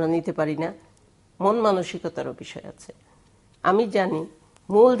 আমরা নিতে পারি না। মন মানসিকতারও বিষয় আছে। আমি জানি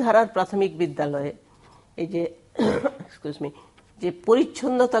মূলধারার প্রাথমিক বিদ্যালয়ে এই যে এক্সকিউজ মি যে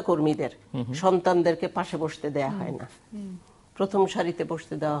পরিচ্ছন্নতা কর্মীদের সন্তানদেরকে পাশে বসতে দেয়া হয় না, প্রথম সারিতে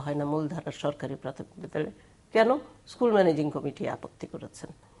বসতে দেওয়া হয় না মূলধারার সরকারি প্রাথমিক বিদ্যালয়ে। কেন? স্কুল ম্যানেজিং কমিটি আপত্তি করেছেন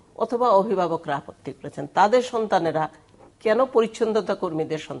অথবা অভিভাবকরা আপত্তি করেছেন। তাদের সন্তানেরা কেন পরিচ্ছন্নতা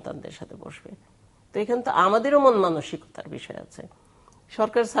কর্মীদের সন্তানদের সাথে বসবে? তো এখানে তো আমাদেরও মন মানসিকতার বিষয় আছে।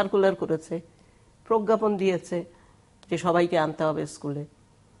 সরকার সার্কুলার করেছে, প্রজ্ঞাপন দিয়েছে যে সবাইকে আনতে হবে স্কুলে,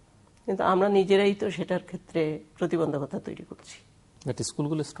 কিন্তু আমরা নিজেরাই তো সেটার ক্ষেত্রে প্রতিবন্ধকতা তৈরি করছি।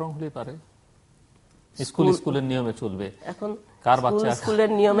 স্কুলগুলো স্ট্রং হলে পারে, স্কুলের নিয়মে চলবে। এখন কার বাচ্চা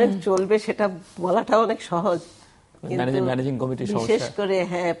স্কুলের নিয়মে চলবে সেটা বলাটা অনেক সহজ, ম্যানেজিং কমিটি বিশেষ করে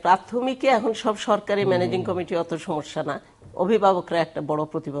প্রাথমিকে এখন সব সরকারি ম্যানেজিং কমিটি অত সমস্যা না, অভিভাবকরা একটা বড়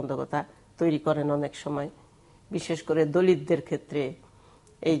প্রতিবন্ধকতা তৈরি করেন অনেক সময়, বিশেষ করে দলিতদের ক্ষেত্রে।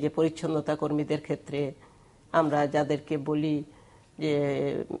 এই যে পরিচ্ছন্নতা কর্মীদের ক্ষেত্রে আমরা যাদেরকে বলি যে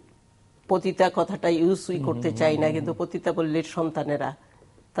পতিতা কথাটা ইউজই করতে চাই না, কিন্তু পতিতা পল্লীর সন্তানেরা,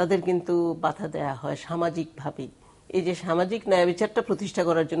 তাদের কিন্তু বাধা দেয়া হয় সামাজিকভাবেই। এই যে সামাজিক ন্যায় বিচারটা প্রতিষ্ঠা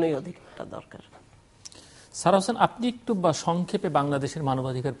করার জন্যই অধিকারটা দরকার। সারা হোসেন, আপনি একটু সংক্ষেপে বাংলাদেশের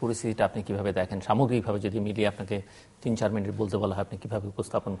মানবাধিকার পরিস্থিতিটা আপনি কিভাবে দেখেন, সামগ্রিকভাবে যদি মিলিয়ে আপনাকে 3-4 মিনিট বলতে বলা হয়, আপনি কিভাবে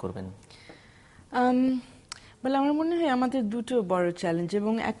উপস্থাপন করবেন? বলে আমার মনে হয় আমাদের দুটো বড় চ্যালেঞ্জ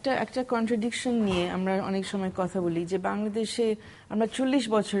এবং একটা কন্ট্রাডিকশন নিয়ে আমরা অনেক সময় কথা বলি যে বাংলাদেশে আমরা 40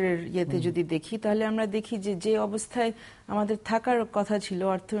 বছরের ইয়েতে যদি দেখি, তাহলে আমরা দেখি যে অবস্থায় আমাদের থাকার কথা ছিল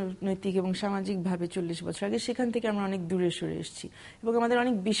অর্থনৈতিক এবং সামাজিকভাবে 40 বছর আগে, সেখান থেকে আমরা অনেক দূরে সরে এসেছি এবং আমাদের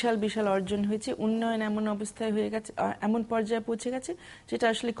অনেক বিশাল বিশাল অর্জন হয়েছে। উন্নয়ন এমন অবস্থায় হয়ে গেছে, এমন পর্যায়ে পৌঁছে গেছে যেটা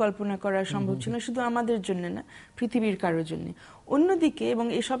আসলে কল্পনা করা সম্ভব ছিল না, শুধু আমাদের জন্য না, পৃথিবীর কারোর জন্য। অন্যদিকে, এবং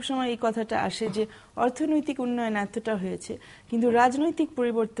এই সবসময় এই কথাটা আসে যে অর্থনৈতিক উন্নয়ন এতটা হয়েছে, কিন্তু রাজনৈতিক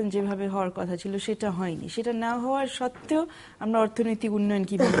পরিবর্তন যেভাবে হওয়ার কথা ছিল সেটা হয়নি। সেটা না হওয়ার সত্ত্বেও আমরা অর্থনৈতিক উন্নয়ন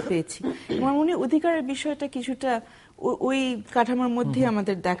কিভাবে পেয়েছি। আমার মনে হয় অধিকারের বিষয়টা কিছুটা ওই কাঠামোর মধ্যে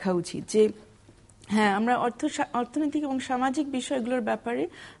আমাদের দেখা উচিত যে হ্যাঁ, আমরা অর্থনৈতিক এবং সামাজিক বিষয়গুলোর ব্যাপারে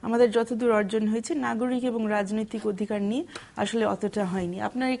আমাদের যতদূর অর্জন হয়েছে, নাগরিক এবং রাজনৈতিক অধিকার নিয়ে আসলে অতটা হয়নি।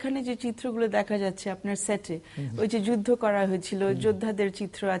 আপনার এখানে যে চিত্রগুলো দেখা যাচ্ছে আপনার সেটে, ওই যে যুদ্ধ করা হয়েছিল, যোদ্ধাদের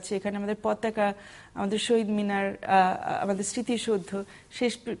চিত্র আছে এখানে, আমাদের পতাকা, আমাদের শহীদ মিনার, আমাদের স্মৃতিসৌধ,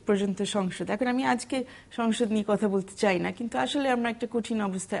 শেষ পর্যন্ত সংসদ। এখন আমি আজকে সংসদ নিয়ে কথা বলতে চাই না, কিন্তু আসলে আমরা একটা কঠিন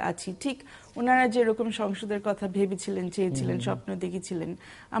অবস্থায় আছি। ঠিক ওনারা যেরকম সংসদের কথা ভেবেছিলেন, চেয়েছিলেন, স্বপ্ন দেখেছিলেন,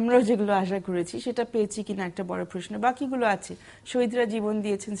 আমরাও যেগুলো আশা করেছি সেটা পেয়েছি কিনা একটা বড় প্রশ্ন। বাকিগুলো আছে, শহীদরা জীবন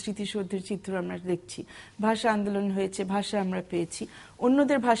দিয়েছেন, স্মৃতিসৌধের চিত্র আমরা দেখছি, ভাষা আন্দোলন হয়েছে, ভাষা আমরা পেয়েছি।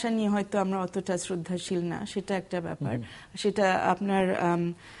 অন্যদের ভাষা নিয়ে হয়তো আমরা অতটা শ্রদ্ধাশীল না, সেটা একটা ব্যাপার। সেটা আপনার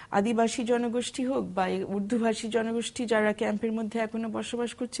আদিবাসী জনগোষ্ঠী হোক বা উর্দুভাষী জনগোষ্ঠী যারা ক্যাম্পের মধ্যে এখনো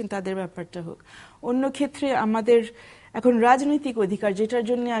বসবাস করছেন তাদের ব্যাপারটা হোক। অন্য ক্ষেত্রে আমাদের এখন রাজনৈতিক অধিকার, যেটার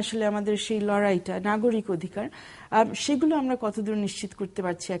জন্য আসলে আমাদের সেই লড়াইটা, নাগরিক অধিকার, সেগুলো আমরা কতদূর নিশ্চিত করতে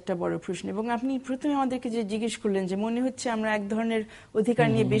পারছি একটা বড় প্রশ্ন। এবং আপনি প্রথমে আমাদেরকে যে জিজ্ঞেস করলেন যে মনে হচ্ছে আমরা এক ধরনের অধিকার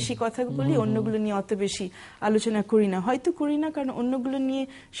নিয়ে বেশি কথা বলি, অন্যগুলো নিয়ে অত বেশি আলোচনা করি না। হয়তো করি না কারণ অন্যগুলো নিয়ে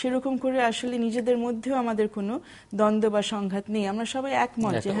সেরকম করে আসলে নিজেদের মধ্যেও আমাদের কোনো দ্বন্দ্ব বা সংঘাত নেই। আমরা সবাই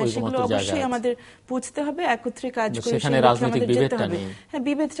একমত যে হ্যাঁ, সেগুলো অবশ্যই আমাদের পৌঁছতে হবে, একত্রে কাজ করে আমাদের যেতে হবে। হ্যাঁ,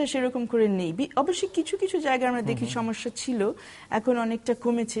 বিভেদটা সেরকম করে নেই। অবশ্যই কিছু কিছু জায়গায় আমরা দেখি সমস্যা ছিল, এখন অনেকটা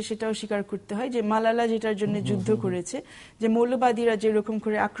কমেছে, সেটাও স্বীকার করতে হয়। যে মালালা যেটার জন্য যুদ্ধ করেছে, যে মৌলবাদীরা যেরকম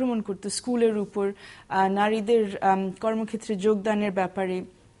করে আক্রমণ করতো স্কুলের উপর, নারীদের কর্মক্ষেত্রে যোগদানের ব্যাপারে,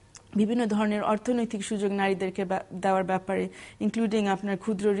 বিভিন্ন ধরনের অর্থনৈতিক সুযোগ নারীদেরকে দেওয়ার ব্যাপারে, ইনক্লুডিং আপনার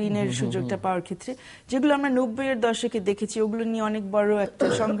ক্ষুদ্র ঋণের সুযোগটা পাওয়ার ক্ষেত্রে, যেগুলো আমরা 90-এর দশকে দেখেছি, ওগুলো নিয়ে অনেক বড় একটা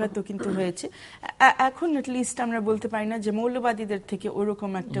সংঘাতও কিন্তু হয়েছে। এখন অ্যাটলিস্ট আমরা বলতে পারি না যে মৌলবাদীদের থেকে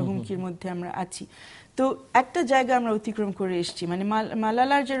ওরকম একটা হুমকির মধ্যে আমরা আছি। তো তো একটা জায়গা আমরা অতিক্রম করে এসেছি, মানে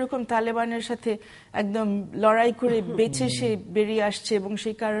মালালার যেরকম তালেবানের সাথে একদম লড়াই করে বেঁচে সে বেরিয়ে আসছে এবং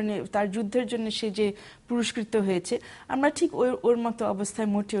সেই কারণে তার যুদ্ধের জন্য সে যে পুরস্কৃত হয়েছে, আমরা ঠিক ওর মতো অবস্থায়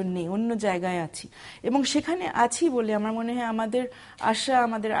মোটেও নেই, অন্য জায়গায় আছি। এবং সেখানে আছি বলে আমার মনে হয় আমাদের আশা,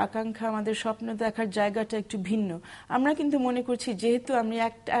 আমাদের আকাঙ্ক্ষা, আমাদের স্বপ্ন দেখার জায়গাটা একটু ভিন্ন। আমরা কিন্তু মনে করছি যেহেতু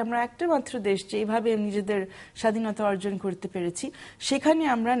আমরা একটা মাত্র দেশ যেভাবে নিজেদের স্বাধীনতা অর্জন করতে পেরেছি, সেখানে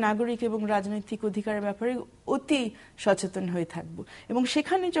আমরা নাগরিক এবং রাজনৈতিক অধিকারের ব্যাপারে অতি সচেতন হয়ে থাকব। এবং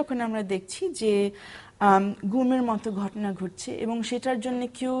সেখানে যখন আমরা দেখছি যে গুমের মতো ঘটনা ঘটছে এবং সেটার জন্য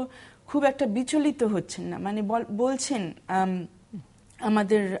কেউ খুব একটা বিচলিত হচ্ছেন না, মানে বলছেন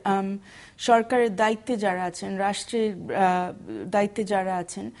আমাদের সরকারের দায়িত্বে যারা আছেন, রাষ্ট্রের দায়িত্বে যারা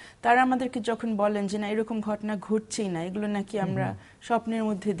আছেন, তারা আমাদেরকে যখন বলেন যে না এরকম ঘটনা ঘটছেই না, এগুলো নাকি আমরা স্বপ্নের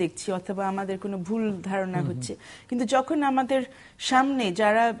মধ্যে দেখছি অথবা আমাদের কোনো ভুল ধারণা হচ্ছে, কিন্তু যখন আমাদের সামনে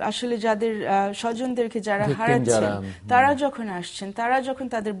যারা আসলে যাদের স্বজনদেরকে যারা হারাচ্ছেন তারা যখন আসছেন, তারা যখন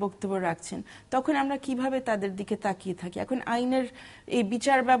তাদের বক্তব্য রাখছেন, তখন আমরা কিভাবে তাদের দিকে তাকিয়ে থাকি। এখন আইনের এই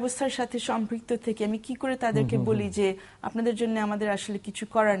বিচার ব্যবস্থার সাথে সম্পৃক্ত থেকে আমি কি করে তাদেরকে বলি যে আপনাদের জন্য আমাদের আসলে কিছু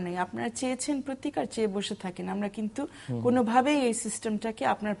করার নেই, আপনারা চেয়েছেন প্রতিকার, চেয়ে বসে থাকেন, আমরা কিন্তু কোনোভাবেই এই সিস্টেমটাকে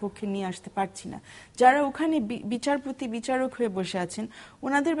আপনার পক্ষে নিয়ে আসতে পারছি না। যারা ওখানে বিচারপতি বিচারক হয়ে বসে আছেন,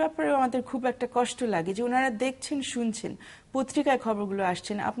 ওনাদের ব্যাপারেও আমাদের খুব একটা কষ্ট লাগে যে ওনারা দেখছেন, শুনছেন, পত্রিকায় খবরগুলো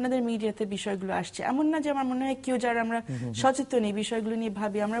আসছেন, আপনাদের মিডিয়াতে বিষয়গুলো আসছে। এমন না যে আমার মনে হয় কেউ যারা আমরা সচেতন এই বিষয়গুলো নিয়ে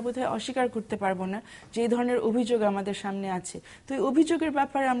ভাবি, আমরা বোধহয় অস্বীকার করতে পারবো না যে এই ধরনের অভিযোগ আমাদের সামনে আছে। তো এই অভিযোগের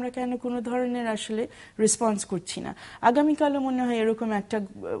ব্যাপারে আমরা কেন কোনো ধরনের আসলে রেসপন্স করছি না? আগামীকালও মনে হয় এরকম একটা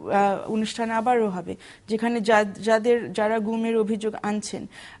অনুষ্ঠান আবারও হবে যেখানে যারা গুমের অভিযোগ আনছেন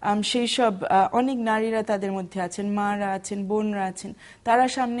সেই সব অনেক নারীরা তাদের মধ্যে আছেন, মারা আছেন, বোনরা আছেন, তারা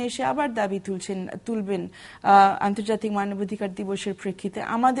সামনে এসে আবার দাবি তুলবেন আন্তর্জাতিক মানবাধিকার দিবসের প্রেক্ষিতে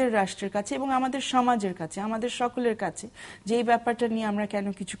আমাদের রাষ্ট্রের কাছে এবং আমাদের সমাজের কাছে, আমাদের সকলের কাছে, যে এই ব্যাপারটা নিয়ে আমরা কেন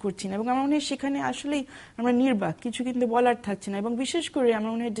কিছু করছি না। এবং আমার মনে হয় সেখানে আসলেই আমরা নির্বাক, কিছু কিন্তু বলার থাকছে না। এবং বিশেষ করে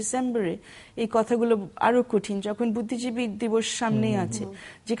আমার মনে হয় ডিসেম্বরে এই কথাগুলো আরো কঠিন, যখন বুদ্ধিজীবী দিবস সামনেই আছে,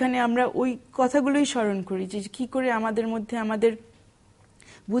 যেখানে আমরা ওই কথাগুলোই স্মরণ করি যে কি করে আমাদের মধ্যে আমাদের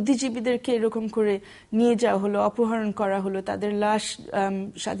বুদ্ধিজীবীদেরকে এরকম করে নিয়ে যাওয়া হলো, অপহরণ করা হলো, তাদের লাশ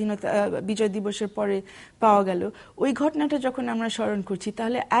স্বাধীনতা বিজয় দিবসের পরে পাওয়া গেল। ওই ঘটনাটা যখন আমরা স্মরণ করছি,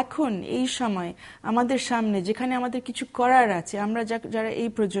 তাহলে এখন এই সময় আমাদের সামনে যেখানে আমাদের কিছু করার আছে, আমরা যারা এই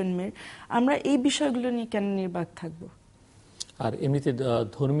প্রজন্মের, আমরা এই বিষয়গুলো নিয়ে কেন নির্বাক থাকবো? আর এমনিতে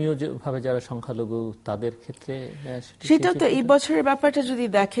ধর্মীয় ভাবে যারা সংখ্যালঘু তাদের ক্ষেত্রে সেটা তো এই বছরের ব্যাপারটা যদি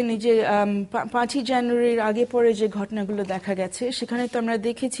দেখেন, এই যে 5ই জানুয়ারির আগে পরে যে ঘটনাগুলো দেখা গেছে, সেখানে তো আমরা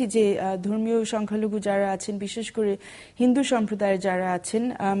দেখেছি যে ধর্মীয় সংখ্যালঘু যারা আছেন, বিশেষ করে হিন্দু সম্প্রদায়ের যারা আছেন,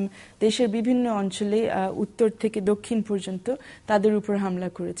 দেশের বিভিন্ন অঞ্চলে উত্তর থেকে দক্ষিণ পর্যন্ত তাদের উপর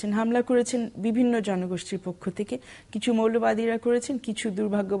হামলা করেছেন বিভিন্ন জনগোষ্ঠীর পক্ষ থেকে। কিছু মৌলবাদীরা করেছেন, কিছু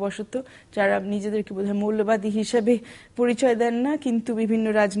দুর্ভাগ্যবশত যারা নিজেদেরকে বোধহয় মৌলবাদী হিসেবে পরিচয় দেন না কিন্তু বিভিন্ন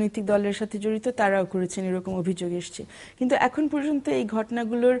রাজনৈতিক দলের সাথে জড়িত, তারাও করেছেন, এরকম অভিযোগ এসছে। কিন্তু এখন পর্যন্ত এই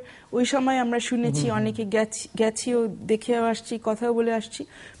ঘটনাগুলোর ওই সময় আমরা শুনেছি, অনেকে গেছিও, দেখেও আসছি, কথাও বলে আসছি,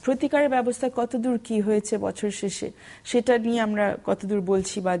 প্রতিকারের ব্যবস্থা কতদূর কি হয়েছে বছর শেষে সেটা নিয়ে আমরা কতদূর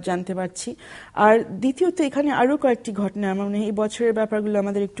বলছি বা জানতে পারছি। আর দ্বিতীয়ত এখানে আরো কয়েকটি ঘটনা আমার মনে হয় এই বছরের ব্যাপারগুলো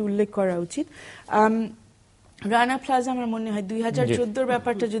আমাদের একটু উল্লেখ করা উচিত। রানা প্লাজা আমার মনে হয় 2014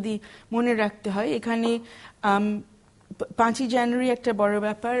 ব্যাপারটা যদি মনে রাখতে হয়, এখানে 5ই জানুয়ারি একটা বড়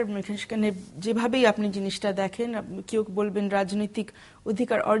ব্যাপার, সেখানে যেভাবেই আপনি জিনিসটা দেখেন, কেউ বলবেন রাজনৈতিক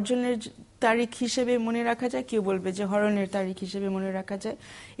অধিকার অর্জনের তারিখ হিসেবে মনে রাখা যায়, কেউ বলবে যে হরণের তারিখ হিসেবে মনে রাখা যায়।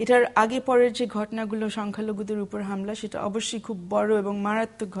 এটার আগে পরের যে ঘটনাগুলো সংখ্যালঘুদের উপর হামলা, সেটা অবশ্যই খুব বড় এবং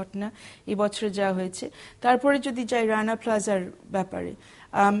মারাত্মক ঘটনা এই বছরে যা হয়েছে। তারপরে যদি যাই রানা প্লাজার ব্যাপারে,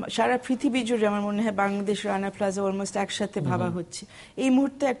 সারা পৃথিবী জুড়ে আমার মনে হয় বাংলাদেশ রানা প্লাজা অলমোস্ট একসাথে ভাবা হচ্ছে। এই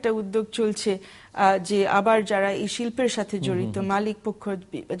মুহূর্তে একটা উদ্যোগ চলছে যে আবার যারা এই শিল্পের সাথে জড়িত মালিক পক্ষ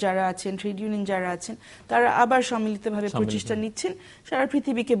যারা আছেন, ট্রেড ইউনিয়ন যারা আছেন, তারা আবার সম্মিলিতভাবে প্রচেষ্টা নিচ্ছেন সারা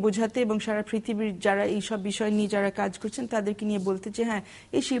পৃথিবীকে বোঝাতে এবং সারা পৃথিবীর যারা এই সব বিষয় নিয়ে যারা কাজ করছেন তাদেরকে নিয়ে বলতে যে হ্যাঁ,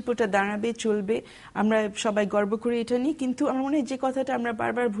 এই শিল্পটা দাঁড়াবে, চলবে, আমরা সবাই গর্ব করি এটা নিয়ে। কিন্তু আমার মনে হয় যে কথাটা আমরা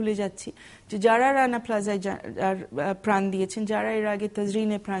বারবার ভুলে যাচ্ছি, যে যারা রানা প্লাজায় প্রাণ দিয়েছেন, যারা এর আগে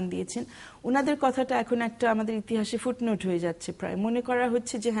তাজরিনে প্রাণ দিয়েছেন, ওনাদের কথাটা এখন একটা আমাদের ইতিহাসে ফুটনোট হয়ে যাচ্ছে। প্রায় মনে করা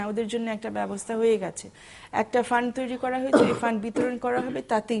হচ্ছে যে হ্যাঁ, ওদের জন্য একটা ব্যবস্থা হয়ে গেছে, একটা ফান্ড তৈরি করা হয়েছে, এই ফান্ড বিতরণ করা হবে,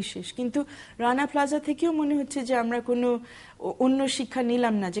 তাতেই শেষ। কিন্তু রানা প্লাজা থেকেও মনে হচ্ছে যে আমরা কোনো অন্য শিক্ষা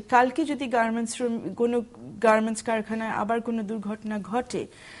নিলাম না, যে কালকে যদি কোনো গার্মেন্টস কারখানায় আবার কোনো দুর্ঘটনা ঘটে,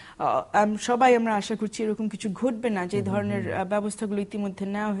 সবাই আমরা আশা করছি এরকম কিছু ঘটবে না, যে ধরনের ব্যবস্থাগুলো ইতিমধ্যে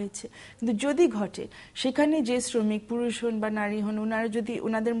নেওয়া হয়েছে। কিন্তু যদি ঘটে, সেখানে যে শ্রমিক পুরুষ হন বা নারী হন,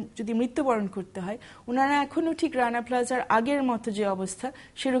 ওনাদের যদি মৃত্যুবরণ করতে হয়, ওনারা এখনো ঠিক রানা প্লাজার আগের মতো যে অবস্থা,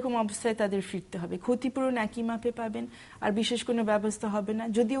 সেরকম অবস্থায় তাদের ফিরতে হবে। ক্ষতিপূরণ একই মাপে পাবেন, আর বিশেষ কোনো ব্যবস্থা হবে না।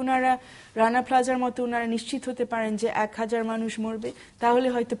 যদি ওনারা রানা প্লাজার মতো ওনারা নিশ্চিত হতে পারেন যে 1000 মানুষ মরবে, তাহলে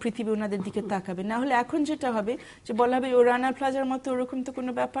হয়তো পৃথিবী ওনাদের দিকে তাকাবে। না হলে এখন যেটা হবে যে বলা হবে ও রানা প্লাজার মতো ওরকম তো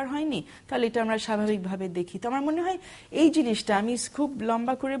কোনো ব্যাপার হয়নি, তাহলে এটা আমরা স্বাভাবিকভাবে দেখি। তো আমার মনে হয় এই জিনিসটা, আমি খুব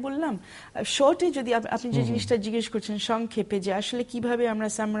লম্বা করে বললাম, শর্টে যদি আপনি যে জিনিসটা জিজ্ঞেস করছেন সংক্ষেপে, যে আসলে কিভাবে আমরা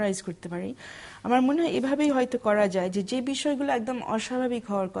সামারাইজ করতে পারি, আমার মনে হয় এভাবেই হয়তো করা যায় যে বিষয়গুলো একদম অস্বাভাবিক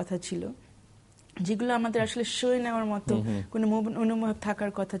হওয়ার কথা ছিল, যেগুলো আমাদের আসলে সয়ে নেওয়ার মতো কোনো অনুভব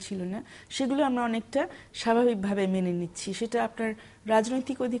থাকার কথা ছিল না, সেগুলো আমরা অনেকটা স্বাভাবিকভাবে মেনে নিচ্ছি। সেটা আপনার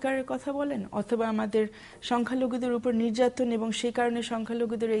রাজনৈতিক অধিকারের কথা বলেন, অথবা আমাদের সংখ্যালঘুদের উপর নির্যাতন, এবং সেই কারণে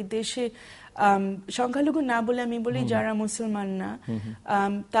সংখ্যালঘুদের এই দেশে, সংখ্যালঘু না বলে আমি বলি যারা মুসলমান না,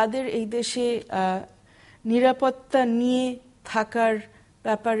 তাদের এই দেশে নিরাপত্তা নিয়ে থাকার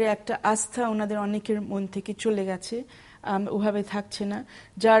ব্যাপারে একটা আস্থা ওনাদের অনেকের মন থেকে চলে গেছে, ওভাবে থাকছে না।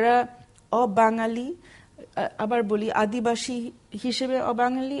 যারা অবাঙালি, আবার বলি আদিবাসী হিসেবে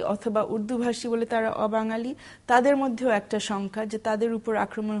অবাঙালি অথবা উর্দুভাষী বলে তারা অবাঙালি, তাদের মধ্যেও একটা সংখ্যা যে তাদের উপর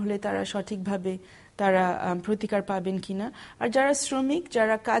আক্রমণ হলে তারা সঠিকভাবে তারা প্রতিকার পাবেন কিনা। আর যারা শ্রমিক,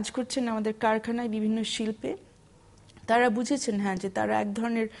 যারা কাজ করছেন আমাদের কারখানায়, বিভিন্ন শিল্পে, তারা বুঝেছেন হ্যাঁ যে তারা এক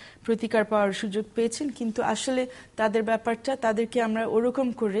ধরনের প্রতিকার পাওয়ার সুযোগ পেয়েছেন, কিন্তু আসলে তাদের ব্যাপারটা, তাদেরকে আমরা ওরকম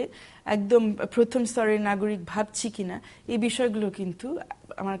করে একদম প্রথম স্তরের নাগরিক ভাবছি কিনা, এই বিষয়গুলো কিন্তু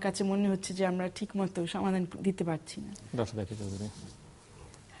আমার কাছে মনে হচ্ছে যে আমরা ঠিক মতো সমাধান দিতে পারছি না।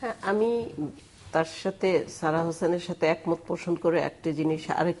 হ্যাঁ, আমি তার সাথে সারা হোসেনের সাথে একমত পোষণ করে একটা জিনিস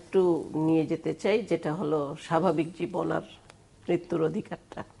আরেকটু নিয়ে যেতে চাই, যেটা হলো স্বাভাবিক জীবন আর মৃত্যুর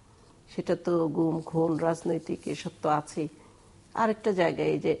অধিকারটা। সেটা তো গুম খুন রাজনৈতিক এসব তো আছেই। আরেকটা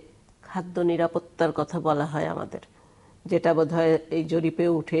জায়গায় যে খাদ্য নিরাপত্তার কথা বলা হয় আমাদের, যেটা বোধহয় এই জরিপে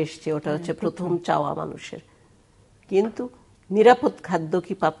উঠে এসছে, ওটা হচ্ছে প্রথম চাওয়া মানুষের। কিন্তু নিরাপদ খাদ্য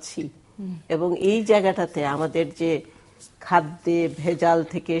কি পাচ্ছি? এবং এই জায়গাটাতে আমাদের যে খাদ্যে ভেজাল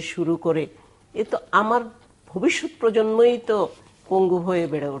থেকে শুরু করে, এ তো আমার ভবিষ্যৎ প্রজন্মই তো পঙ্গু হয়ে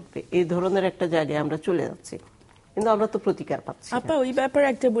বেড়ে উঠবে, এই ধরনের একটা জায়গায় আমরা চলে যাচ্ছি, কিন্তু আমরা তো প্রতিকার পাচ্ছি না। আপা, ওই ব্যাপারে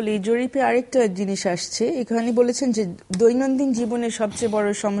একটা বলি, জরিপে আরেকটা জিনিস আসছে, এখানে বলেছেন যে দৈনন্দিন জীবনে সবচেয়ে বড়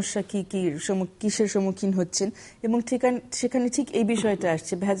সমস্যা কিসের সম্মুখীন হচ্ছেন, এবং সেখানে ঠিক এই বিষয়টা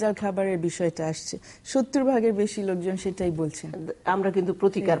আসছে, ভেজাল খাবারের বিষয়টা আসছে। 70% বেশি লোকজন সেটাই বলছেন। আমরা কিন্তু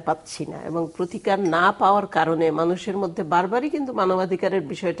প্রতিকার পাচ্ছি না, এবং প্রতিকার না পাওয়ার কারণে মানুষের মধ্যে বারবারই কিন্তু মানবাধিকারের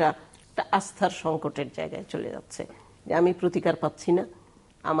বিষয়টা একটা আস্থার সংকটের জায়গায় চলে যাচ্ছে, যে আমি প্রতিকার পাচ্ছি না।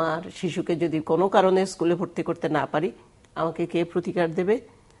 আমার শিশুকে যদি কোনো কারণে স্কুলে ভর্তি করতে না পারি, আমাকে কে প্রতিকার দেবে?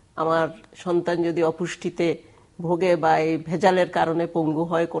 আমার সন্তান যদি অপুষ্টিতে ভোগে বা এই ভেজালের কারণে পঙ্গু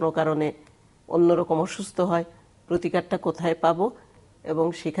হয়, কোনো কারণে অন্যরকম অসুস্থ হয়, প্রতিকারটা কোথায় পাবো? এবং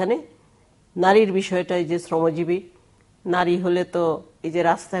সেখানে নারীর বিষয়টাই, যে শ্রমজীবী নারী হলে তো এই যে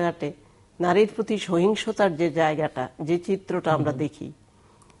রাস্তাঘাটে নারীর প্রতি সহিংসতার যে জায়গাটা, যে চিত্রটা আমরা দেখি,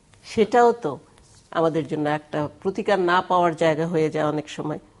 সেটাও তো আমাদের জন্য একটা প্রতিকার না পাওয়ার জায়গা হয়ে যায় অনেক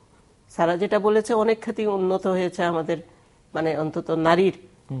সময়। সারা যেটা বলেছে, অনেক খাতি উন্নত হয়েছে আমাদের, মানে অন্তত নারীর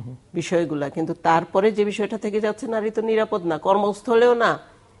বিষয়গুলা, কিন্তু তারপরে যে বিষয়টা থেকে যাচ্ছে, নারী তো নিরাপদ না, কর্মস্থলেও না,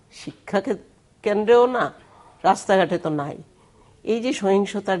 শিক্ষা কেন্দ্রেও না, রাস্তাঘাটে তো নাই। এই যে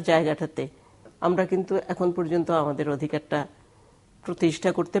সহিংসতার জায়গাটাতে আমরা কিন্তু এখন পর্যন্ত আমাদের অধিকারটা প্রতিষ্ঠা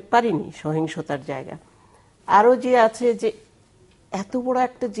করতে পারিনি, সহিংসতার জায়গা। আরো যে আছে, যে এত বড়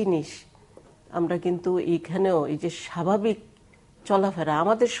একটা জিনিস আমরা কিন্তু এইখানেও, এই যে স্বাভাবিক চলাফেরা,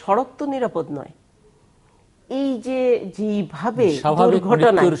 আমাদের সড়ক তো নিরাপদ নয়। এই যে যেভাবে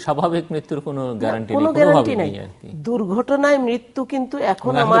স্বাভাবিক মৃত্যুর কোনো গ্যারান্টি নাই, দুর্ঘটনায় মৃত্যু কিন্তু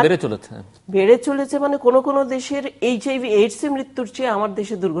এখন আমার বেড়ে চলেছে। মানে কোন কোন দেশের HIV AIDS এ মৃত্যুর চেয়ে আমার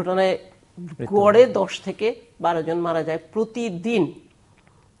দেশে দুর্ঘটনায় গড়ে 10 থেকে 12 জন মারা যায় প্রতিদিন।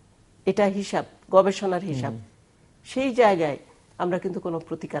 এটা হিসাব, গবেষণার হিসাব। সেই জায়গায় আমরা কিন্তু কোনো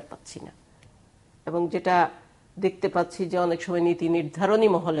প্রতিকার পাচ্ছি না, এবং যেটা দেখতে পাচ্ছি যে অনেক সময় নীতি নির্ধারণী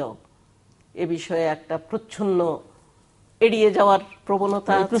মহলেও এ বিষয়ে একটা প্রচ্ছন্ন এড়িয়ে যাওয়ার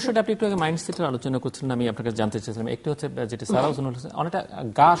প্রবণতা। এই প্রশ্নটা আপনি একটু আগে মাইন্ডসেটের আলোচনা করছিলেন, আমি আপনার কাছে জানতে চাইছিলাম একটু হচ্ছে, যেটা সারা অনেকটা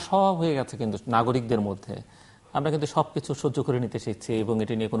গা স্বভাব হয়ে গেছে কিন্তু নাগরিকদের মধ্যে, আমরা কিন্তু সবকিছু সহ্য করে নিতে শিখছি এবং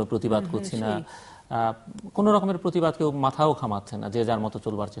এটা নিয়ে কোনো প্রতিবাদ করছি না, কোন রকমের প্রতিবাদ কেউ মাথাও খামাচ্ছে না, যে যার মতো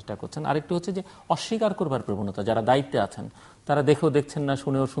চলবার চেষ্টা করছেন। আরেকটু হচ্ছে যে অস্বীকার করবার প্রবণতা, যারা দায়িত্বে আছেন তারা দেখেও দেখছেন না,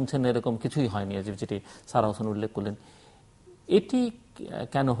 শুনেও শুনছেন না, এরকম কিছুই হয়নি, যেটি সারা হোসেন উল্লেখ করলেন। এটি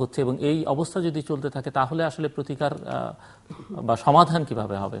কেন হচ্ছে এবং এই অবস্থা যদি চলতে থাকে তাহলে আসলে প্রতিকার বা সমাধান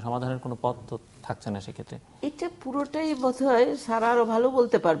কিভাবে হবে? সমাধানের কোনো পথ তো থাকছে না সেক্ষেত্রে। এটা পুরোটাই বোধহয় সারা আরো ভালো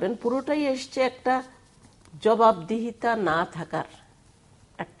বলতে পারবেন, পুরোটাই এসছে একটা জবাবদিহিতা না থাকার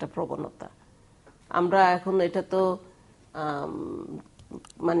একটা প্রবণতা। আমরা এখন এটা তো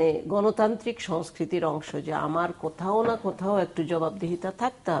মানে গণতান্ত্রিক সংস্কৃতির অংশ যে আমার কোথাও না কোথাও একটু জবাবদিহিতা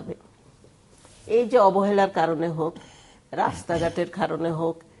থাকতে হবে। এই যে অবহেলার কারণে হোক, রাস্তাঘাটের কারণে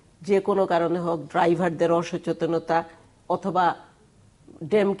হোক, যে কোনো কারণে হোক, ড্রাইভারদের অসচেতনতা অথবা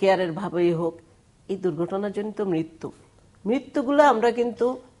ড্যাম কেয়ারের ভাবেই হোক, এই দুর্ঘটনাজনিত মৃত্যুগুলো আমরা কিন্তু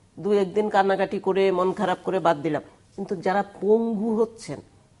দু একদিন কান্নাকাটি করে মন খারাপ করে বাদ দিলাম, কিন্তু যারা পঙ্গু হচ্ছেন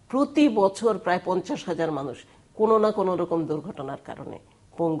প্রতি বছর প্রায় 50,000 মানুষ কোনো না কোনো রকম দুর্ঘটনার কারণে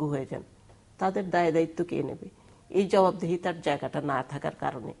পঙ্গু হয়ে যান, তাদের দায় দায়িত্ব কে নেবে? এই জবাবদিহিতার জায়গাটা না থাকার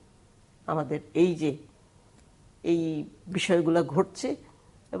কারণে আমাদের এই বিষয়গুলো ঘটছে।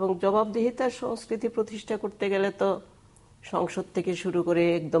 এবং জবাবদিহিতার সংস্কৃতি প্রতিষ্ঠা করতে গেলে তো সংসদ থেকে শুরু করে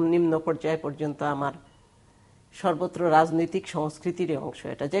একদম নিম্ন পর্যায় পর্যন্ত আমার সর্বত্র রাজনৈতিক সংস্কৃতির অংশ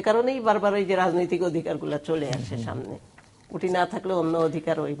এটা, যে কারণেই বারবার এই যে রাজনৈতিক অধিকারগুলো চলে আসে সামনে, ওটি না থাকলে অন্য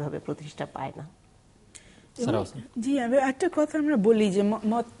অধিকার ওইভাবে প্রতিষ্ঠা পায় না। জি, একটা কথা আমরা বলি যে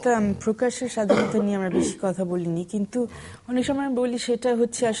মত প্রকাশের স্বাধীনতা নিয়ে আমরা বেশি কথা বলিনি, কিন্তু অনেক সময় বলি সেটা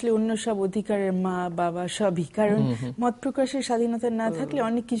হচ্ছে আসলে অন্য সব অধিকারের মা বাবা সবই। কারণ মত প্রকাশের স্বাধীনতা না থাকলে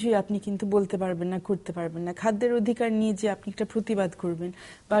অনেক কিছুই আপনি কিন্তু বলতে পারবেন না, করতে পারবেন না। খাদ্যের অধিকার নিয়ে যে আপনি একটা প্রতিবাদ করবেন,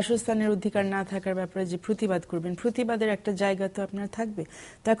 বাসস্থানের অধিকার না থাকার ব্যাপারে যে প্রতিবাদ করবেন, প্রতিবাদের একটা জায়গা তো আপনার থাকবে।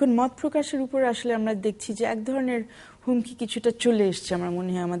 তো এখন মত প্রকাশের উপর আসলে আমরা দেখছি যে এক ধরনের হুমকি কিছুটা চলে এসছে, আমার মনে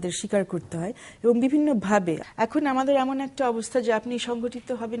হয় আমাদের স্বীকার করতে হয়, এবং বিভিন্ন ভাবে। এখন আমাদের এমন একটা অবস্থা যে আপনি সংগঠিত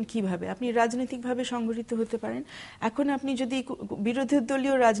হবেন কিভাবে? আপনি রাজনৈতিকভাবে সংগঠিত হতে পারেন। এখন আপনি যদি বিরোধী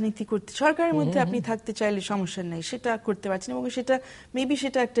দলীয় রাজনীতি করতে, সরকারের মধ্যে আপনি থাকতে চাইলে সমস্যা নাই, সেটা করতে পারছেন, এবং সেটা মেবি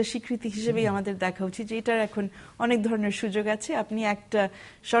সেটা একটা স্বীকৃতি হিসেবেই আমাদের দেখা উচিত যে এটার এখন অনেক ধরনের সুযোগ আছে। আপনি একটা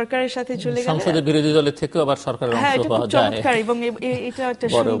সরকারের সাথে চলে গেলে সংসদের বিরোধী দলের থেকে আবার সরকারের অংশ হওয়া যায়, চমৎকার, এবং এটা একটা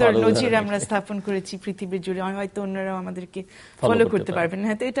সুন্দর নজির আমরা স্থাপন করেছি পৃথিবী জুড়ে, হয়তো অন্যরা আমাদেরকে ফলো করতে পারবেন।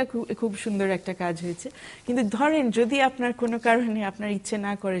 হ্যাঁ, তো এটা খুব সুন্দর একটা কাজ হয়েছে। কিন্তু ধরেন যদি আপনার কোনো কারণে আপনার ইচ্ছে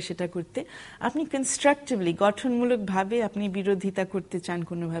না করে সেটা করতে, আপনি কনস্ট্রাকটিভলি গঠনমূলক ভাবে আপনি বিরোধিতা করতে চান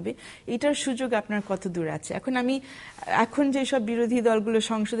কোনোভাবে, এটার সুযোগ আপনার কত দূর আছে? এখন যেসব বিরোধী দলগুলো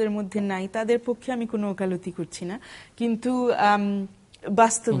সংসদের মধ্যে নাই তাদের পক্ষে আমি কোনো ওকালতি করছি না, কিন্তু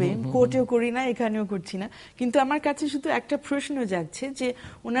বাস্তবে কোর্টেও করি না, এখানেও করছি না, কিন্তু আমার কাছে শুধু একটা প্রশ্ন জাগছে যে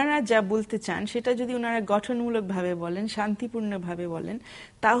ওনারা যা বলতে চান সেটা যদি ওনারা গঠনমূলক ভাবে বলেন, শান্তিপূর্ণ ভাবে বলেন,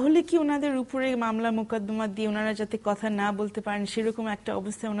 তাহলে কি ওনাদের উপরে মামলা মোকদ্দমা দিয়ে ওনারা যাতে কথা না বলতে পারেন সেরকম একটা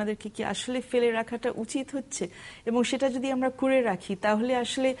অবস্থায় ওনাদেরকে কি আসলে ফেলে রাখাটা উচিত হচ্ছে? এবং সেটা যদি আমরা করে রাখি তাহলে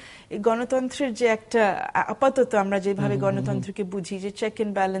আসলে গণতন্ত্রের যে একটা, আপাতত আমরা যেভাবে গণতন্ত্রকে বুঝি যে চেক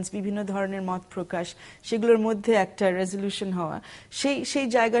এন্ড ব্যালেন্স, বিভিন্ন ধরনের মত প্রকাশ, সেগুলোর মধ্যে একটা রেজলিউশন হওয়া, সেই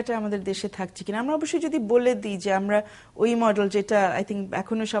জায়গাটা আমাদের দেশে থাকছে কিনা? আমরা অবশ্যই যদি বলে দিই যে আমরা ওই মডেল, যেটা আই থিঙ্ক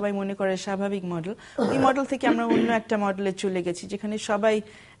এখনো সবাই মনে করে স্বাভাবিক মডেল, ওই মডেল থেকে আমরা অন্য একটা মডেলে চলে গেছি যেখানে সবাই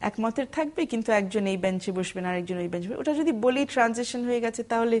একমতের থাকবে কিন্তু একজন এই বেঞ্চে বসবেন আর একজন ওই বেঞ্চে বসবেন, ওটা যদি বলেই ট্রানজিশন হয়ে গেছে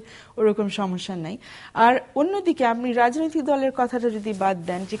তাহলে ওরকম সমস্যা নাই। আর অন্যদিকে আপনি রাজনৈতিক দলের কথাটা যদি বাদ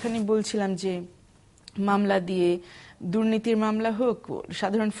দেন, যেখানে বলছিলাম যে মামলা দিয়ে, দুর্নীতির মামলা হোক,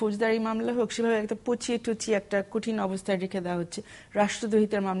 সাধারণ ফৌজদারি মামলা হোক, সেভাবে একটা পচিয়ে টচিয়ে একটা কঠিন অবস্থায় রেখে দেওয়া হচ্ছে,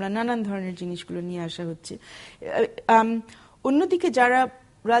 রাষ্ট্রদ্রোহিতার মামলা, নানান ধরনের জিনিসগুলো নিয়ে আসা হচ্ছে। অন্যদিকে যারা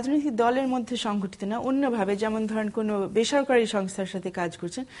রাজনৈতিক দলের মধ্যে সংগঠিত না, অন্যভাবে, যেমন ধরেন কোনো বেসরকারি সংস্থার সাথে কাজ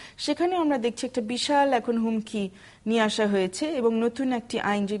করছেন, সেখানেও আমরা দেখছি একটা বিশাল এখন হুমকি নিয়ে আসা হয়েছে, এবং নতুন একটি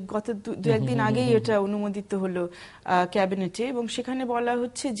আইন যে গত দু একদিন আগেই এটা অনুমোদিত হলো ক্যাবিনেটে, এবং সেখানে বলা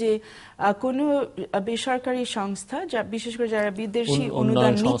হচ্ছে যে কোনো বেসরকারি সংস্থা, বিশেষ করে যারা বিদেশি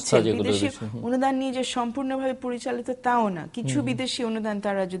অনুদান নিচ্ছে, বিদেশি অনুদান নিয়ে যে সম্পূর্ণভাবে পরিচালিত তাও না, কিছু বিদেশি অনুদান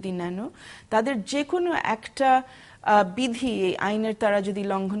তারা যদি নেন, তাদের যে কোনো একটা বিধি এই আইনের তারা যদি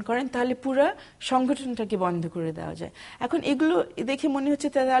লঙ্ঘন করেন তাহলে পুরো সংগঠনটাকে বন্ধ করে দেওয়া যায়। এখন এগুলো দেখে মনে হচ্ছে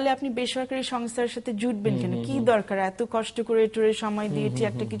তাহলে আপনি বেসরকারি সংস্থার সাথে জুটবেন কেন? কি দরকার এত কষ্ট করে টোরে সময় দিয়ে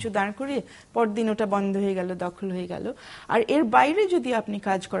একটা কিছু দাঁড় করিয়ে পরদিন ওটা বন্ধ হয়ে গেল, দখল হয়ে গেল। আর এর বাইরে যদি আপনি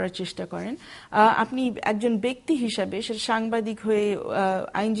কাজ করার চেষ্টা করেন, আপনি একজন ব্যক্তি হিসাবে, সেটা সাংবাদিক হয়ে,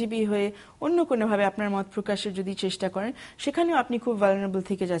 আইনজীবী হয়ে, অন্য কোনোভাবে আপনার মত প্রকাশের যদি চেষ্টা করেন, সেখানেও আপনি খুব ভালনারেবল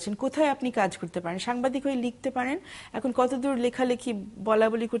থেকে যাচ্ছেন। কোথায় আপনি কাজ করতে পারেন? সাংবাদিক হয়ে লিখতে পারেন, এখন কতদূর লেখালেখি বলা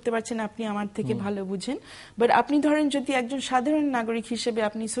বলি করতে পারছেন আপনি আমার থেকে ভালো বুঝেন, বাট আপনি ধরেন যদি একজন সাধারণ নাগরিক হিসেবে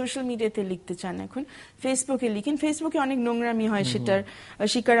আপনি সোশ্যাল মিডিয়াতে লিখতে চান, এখন ফেসবুকে লিখেন, ফেসবুকে অনেক নোংরামি হয়, সেটার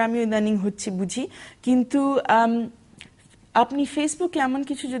শিকার আমিও ইদানিং হচ্ছি বুঝি, কিন্তু আপনি ফেসবুকে এমন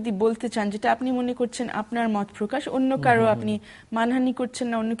কিছু যদি বলতে চান যেটা আপনি মনে করছেন আপনার মত প্রকাশ, অন্য কারো আপনি মানহানি করছেন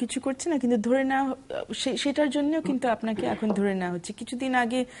না, অন্য কিছু করছেন না, কিন্তু ধরে নেওয়া সেটার জন্যও কিন্তু আপনাকে এখন ধরে নেওয়া হচ্ছে। কিছুদিন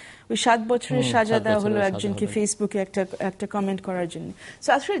আগে ওই 7 বছরের সাজা দেওয়া হলো একজনকে ফেসবুকে একটা কমেন্ট করার জন্য। সো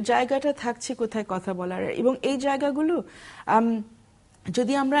আসলে জায়গাটা থাকছে কোথায় কথা বলার, এবং এই জায়গাগুলো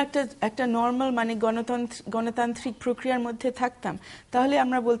যদি আমরা একটা নর্মাল মানে গণতান্ত্রিক প্রক্রিয়ার মধ্যে থাকতাম, তাহলে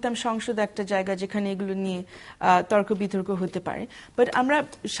আমরা বলতাম সংসদ একটা জায়গা যেখানে এগুলো নিয়ে তর্ক বিতর্ক হতে পারে। বাট আমরা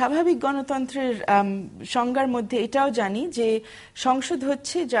স্বাভাবিক গণতন্ত্রের সংজ্ঞার মধ্যে এটাও জানি যে সংসদ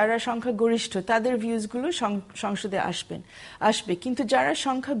হচ্ছে যারা সংখ্যাগরিষ্ঠ তাদের ভিউজগুলো সংসদে আসবে, কিন্তু যারা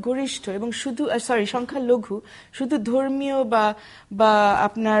সংখ্যাগরিষ্ঠ এবং শুধু সংখ্যালঘু শুধু ধর্মীয় বা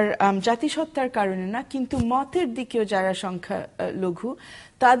আপনার জাতিসত্তার কারণে না, কিন্তু মতের দিকেও যারা সংখ্যালঘু,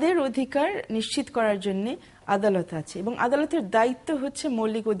 তাদের অধিকার নিশ্চিত করার জন্য আদালত আছে, এবং আদালতের দায়িত্ব হচ্ছে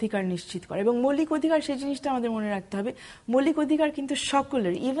মৌলিক অধিকার নিশ্চিত করা। এবং মৌলিক অধিকার, সেই জিনিসটা আমাদের মনে রাখতে হবে, মৌলিক অধিকার কিন্তু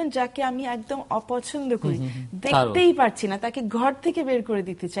সকলের, ইভেন যাকে আমি একদম অপছন্দ করি, দেখতেই পারছি না, তাকে ঘর থেকে বের করে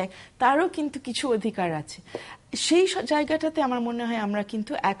দিতে চাই, তারও কিন্তু কিছু অধিকার আছে। সেই জায়গাটাতে আমার মনে হয় আমরা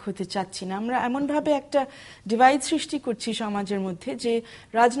কিন্তু এক হতে চাচ্ছি না। আমরা এমনভাবে একটা ডিভাইড সৃষ্টি করছি সমাজের মধ্যে যে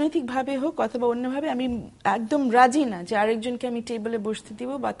রাজনৈতিকভাবে হোক অথবা অন্যভাবে আমি একদম রাজি না যে আরেকজনকে আমি টেবিলে বসতে দিব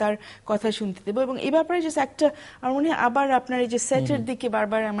বা তার কথা শুনতে দেবো। এবং এই ব্যাপারে যে একটা আমার মনে হয় আবার আপনার এই যে সেটের দিকে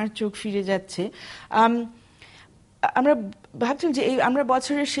বারবার আমার চোখ ফিরে যাচ্ছে। আমরা ভাবছিলাম যে আমরা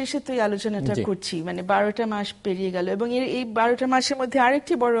বছরের শেষে তো এই আলোচনাটা করছি, মানে 12টা মাস পেরিয়ে গেল, এবং এই 12টা মাসের মধ্যে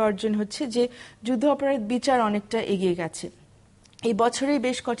আরেকটি বড় অর্জন হচ্ছে যে যুদ্ধ অপরাধ বিচার অনেকটা এগিয়ে গেছে। এই বছরেই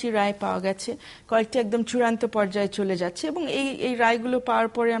বেশ কটি রায় পাওয়া গেছে, কয়েকটি একদম চূড়ান্ত পর্যায়ে চলে যাচ্ছে, এবং এই রায়গুলো পাওয়ার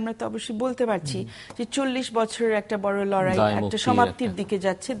পরে আমরা তো অবশ্যই বলতে পারছি যে 40 বছরের একটা বড় লড়াই একটা সমাপ্তির দিকে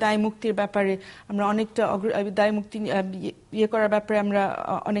যাচ্ছে। দায় মুক্তির ব্যাপারে আমরা অনেকটা দায় মুক্তি করার ব্যাপারে আমরা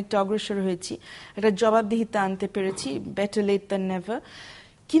অনেকটা অগ্রসর হয়েছি, একটা জবাবদিহিতা আনতে পেরেছি, বেটার লেট দ্যান নেভার।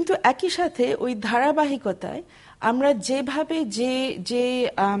 কিন্তু একই সাথে ওই ধারাবাহিকতায় আমরা যেভাবে যে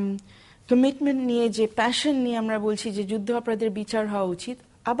কমিটমেন্ট নিয়ে, যে প্যাশন নিয়ে আমরা বলছি যে যুদ্ধ অপরাধের বিচার হওয়া উচিত,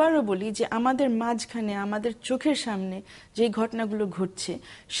 আবারও বলি যে আমাদের মাঝখানে আমাদের চোখের সামনে যে ঘটনাগুলো ঘটছে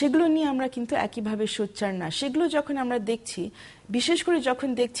সেগুলো নিয়ে আমরা কিন্তু একইভাবে সোচ্চার না। সেগুলো যখন আমরা দেখছি, বিশেষ করে যখন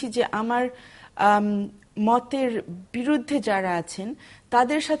দেখছি যে আমার মতের বিরুদ্ধে যারা আছেন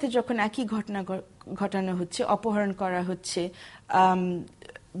তাদের সাথে যখন একই ঘটনা ঘটানো হচ্ছে, অপহরণ করা হচ্ছে,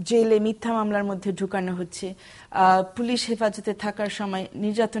 জেলে মিথ্যা মামলার মধ্যে ঢুকানো হচ্ছে, পুলিশ হেফাজতে থাকার সময়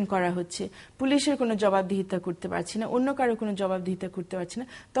নির্যাতন করা হচ্ছে, পুলিশের কোনো জবাবদিহিতা করতে পারছি না, অন্য কারো কোনো জবাবদিহিতা করতে পারছি না,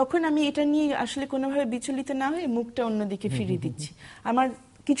 তখন আমি এটা নিয়ে আসলে কোনোভাবে বিচলিত না হয়ে মুখটা অন্যদিকে ফিরিয়ে দিচ্ছি। আমার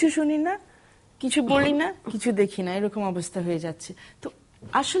কিছু শুনি না, কিছু বলি না, কিছু দেখি না, এরকম অবস্থা হয়ে যাচ্ছে। তো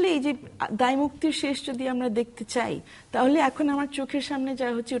আসলে এই যে দায় মুক্তির শেষ যদি আমরা দেখতে চাই, তাহলে এখন আমার চোখের সামনে যা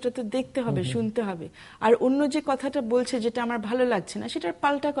হচ্ছে ওটা তো দেখতে হবে, শুনতে হবে। আর অন্য যে কথাটা বলছে যেটা আমার ভালো লাগছে না, সেটার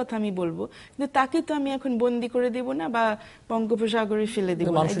পাল্টা কথা আমি বলবো, কিন্তু তাকে তো আমি এখন বন্দি করে দেব না বা বঙ্গোপসাগরে ফেলে দেব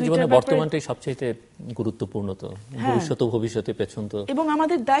না। মানুষের জীবনে বর্তমানটাই সবচেয়ে গুরুত্বপূর্ণ, তো ভবিষ্যতে পেছন তো, এবং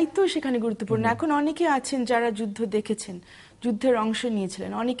আমাদের দায়িত্ব সেখানে গুরুত্বপূর্ণ। এখন অনেকে আছেন যারা যুদ্ধ দেখেছেন, যুদ্ধের অংশ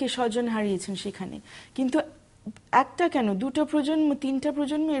নিয়েছিলেন, অনেকে স্বজন হারিয়েছেন সেখানে, কিন্তু একটা কেন 2টা প্রজন্ম 3টা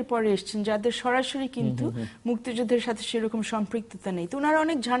প্রজন্ম এরপরে এসছেন যাদের সরাসরি কিন্তু মুক্তিযুদ্ধের সাথে সেরকম সম্পৃক্ততা নেই। তো ওনারা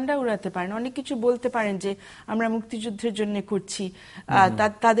অনেক ঝান্ডা উড়াতে পারেন, অনেক কিছু বলতে পারেন যে আমরা মুক্তিযুদ্ধের জন্য করছি,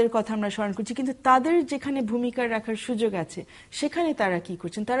 তাদের কথা আমরা স্মরণ করছি, কিন্তু তাদের যেখানে ভূমিকা রাখার সুযোগ আছে সেখানে তারা কি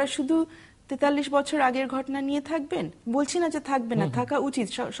করছেন? তারা শুধু 43 বছর আগের ঘটনা নিয়ে থাকবেন? বলছি না যে থাকবে না, থাকা উচিত,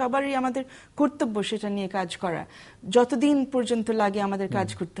 সবারই আমাদের কর্তব্য সেটা নিয়ে কাজ করা, যতদিন পর্যন্ত লাগে আমাদের কাজ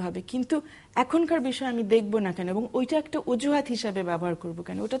করতে হবে, কিন্তু এখনকার বিষয় আমি দেখব না কেন, এবং ওইটা একটা অজুহাত হিসাবে ব্যবহার করব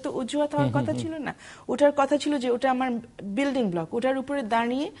কেন? ওটা তো অজুহাত হওয়ার কথা ছিল না, ওটার কথা ছিল যে ওটা আমার বিল্ডিং ব্লক, ওটার উপরে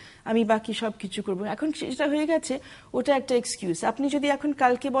দাঁড়িয়ে আমি বাকি সব কিছু করবো। এখন সেটা হয়ে গেছে, ওটা একটা এক্সকিউজ। আপনি যদি এখন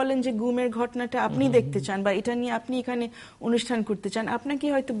কালকে বলেন যে গুমের ঘটনাটা আপনি দেখতে চান বা এটা নিয়ে আপনি এখানে অনুষ্ঠান করতে চান, আপনাকে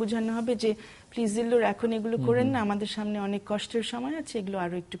হয়তো বোঝানো হবে যে প্লিজ জিল্লুর এখন এগুলো করেন না, আমাদের সামনে অনেক কষ্টের সময় আছে, এগুলো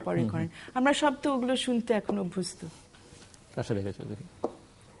আরো একটু পরে করেন। আমরা সব তো ওগুলো শুনতে এখন অভ্যস্ত।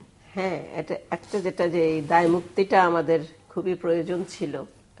 হ্যাঁ, এটা একটা যেটা যে এই দায় মুক্তিটা আমাদের খুবই প্রয়োজন ছিল,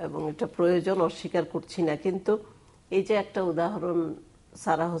 এবং এটা প্রয়োজন অস্বীকার করছি না, কিন্তু এই যে একটা উদাহরণ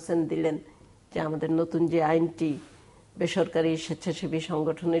সারা হোসেন দিলেন যে আমাদের নতুন যে আইনটি বেসরকারি স্বেচ্ছাসেবী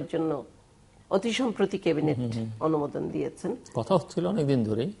সংগঠনের জন্য অতি সম্প্রতি ক্যাবিনেট অনুমোদন দিয়েছেন, কথা হচ্ছিল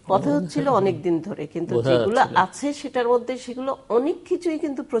অনেকদিন ধরে, কিন্তু যেগুলো আছে সেটার মধ্যে সেগুলো অনেক কিছুই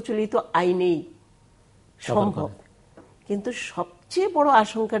কিন্তু প্রচলিত আইনেই সম্ভব। কিন্তু সবচেয়ে বড়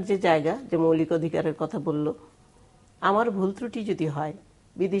আশঙ্কার যে জায়গা, যে মৌলিক অধিকারের কথা বলল, আমার ভুল ত্রুটি যদি হয়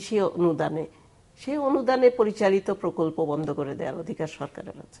বিদেশি অনুদানে, সেই অনুদানে পরিচালিত প্রকল্প বন্ধ করে দেওয়ার অধিকার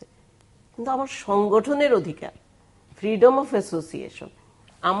সরকারের আছে, কিন্তু আমার সংগঠনের অধিকার, ফ্রিডম অফ অ্যাসোসিয়েশন,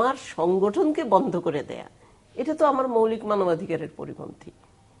 আমার সংগঠনকে বন্ধ করে দেয়া, এটা তো আমার মৌলিক মানবাধিকারের পরিপন্থী।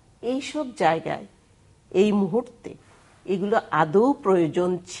 এইসব জায়গায় এই মুহূর্তে এগুলো আদৌ প্রয়োজন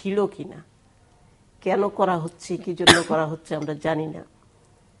ছিল কিনা, কেন করা হচ্ছে, কি জন্য করা হচ্ছে আমরা জানি না।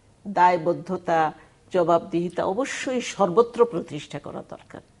 দায়বদ্ধতা, জবাবদিহিতা অবশ্যই সর্বত্র প্রতিষ্ঠা করা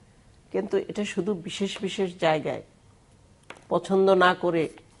দরকার, কিন্তু এটা শুধু বিশেষ বিশেষ জায়গায় পছন্দ না করে,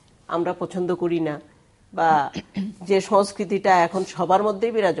 আমরা পছন্দ করি না, বা যে সংস্কৃতিটা এখন সবার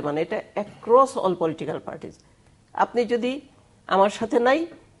মধ্যেই বিরাজমান, এটা অ্যাক্রস অল পলিটিক্যাল পার্টিজ। আপনি যদি আমার সাথে নাই,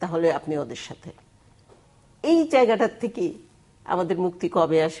 তাহলে আপনি ওদের সাথে। এই জায়গাটার থেকে আমাদের মুক্তি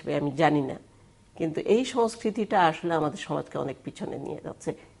কবে আসবে আমি জানি না, কিন্তু এই সংস্কৃতিটা আসলে আমাদের সমাজকে অনেক পিছনে নিয়ে যাচ্ছে,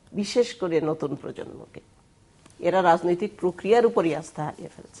 বিশেষ করে নতুন প্রজন্মকে। এরা রাজনৈতিক প্রক্রিয়ার উপরই আস্থা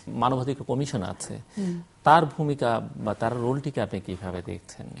হারিয়ে ফেলছে। মানবাধিকার কমিশন আছে, তার ভূমিকা বা তার রোলটিকে আপনি কিভাবে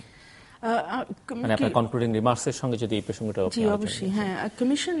দেখছেন? মানে আপনার কনক্লুডিং রিমার্কসের সঙ্গে যদি এই প্রসঙ্গটা। জি অবশ্যই, হ্যাঁ।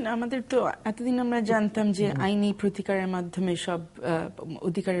 কমিশন আমাদের তো এতদিন আমরা জানতাম যে আইনি প্রতিকারের মাধ্যমে সব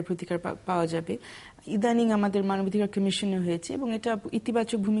অধিকারের প্রতিকার পাওয়া যাবে। ইদানিং আমাদের মানবাধিকার কমিশনে হয়েছে এবং এটা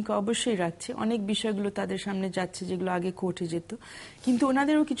ইতিবাচক ভূমিকা অবশ্যই রাখছে। অনেক বিষয়গুলো তাদের সামনে যাচ্ছে যেগুলো আগে কোর্টে যেত, কিন্তু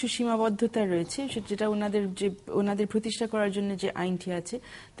ওনাদেরও কিছু সীমাবদ্ধতা রয়েছে, যেটা ওনাদের প্রতিষ্ঠা করার জন্য যে আইনটি আছে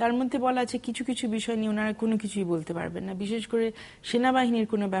তার মধ্যে বলা আছে কিছু কিছু বিষয় নিয়ে ওনারা কোনো কিছুই বলতে পারবেন না। বিশেষ করে সেনাবাহিনীর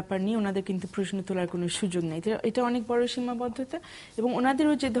কোনো ব্যাপার নিয়ে ওনাদের কিন্তু প্রশ্ন তোলার কোনো সুযোগ নেই। এটা অনেক বড় সীমাবদ্ধতা, এবং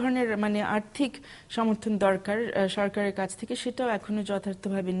ওনাদেরও যে ধরনের মানে আর্থিক সমর্থন দরকার সরকারের কাছ থেকে, সেটাও এখনো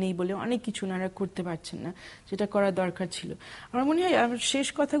যথার্থভাবে নেই বলে অনেক কিছু ওনারা করতে পারছেন না, যেটা করা দরকার ছিল। আমার মনে হয় শেষ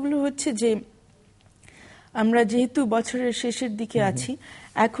কথাগুলো হচ্ছে যে আমরা যেহেতু বছরের শেষের দিকে আছি,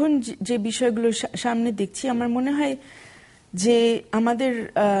 এখন যে বিষয়গুলো সামনে দেখছি, আমার মনে হয় যে আমাদের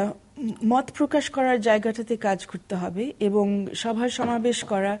মত প্রকাশ করার জায়গাটাতে কাজ করতে হবে, এবং সভা সমাবেশ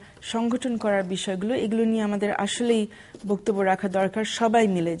করা, সংগঠন করার বিষয়গুলো, এগুলো নিয়ে আমাদের আসলেই বক্তব্য রাখা দরকার, সবাই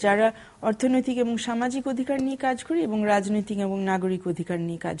মিলে, যারা অর্থনৈতিক এবং সামাজিক অধিকার নিয়ে কাজ করি এবং রাজনৈতিক এবং নাগরিক অধিকার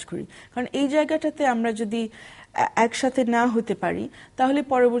নিয়ে কাজ করি। কারণ এই জায়গাটাতে আমরা যদি একসাথে না হতে পারি, তাহলে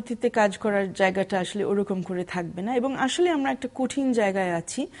পরবর্তীতে কাজ করার জায়গাটা আসলে ওরকম করে থাকবে না। এবং আসলে আমরা একটা কঠিন জায়গায়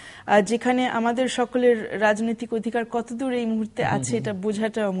আছি, যেখানে আমাদের সকলের রাজনৈতিক অধিকার কতদূর এই মুহূর্তে আছে এটা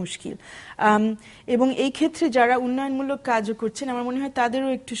বোঝাটাও মুশকিল। এবং এই ক্ষেত্রে যারা উন্নয়নমূলক কাজও করছেন, আমার মনে হয় তাদেরও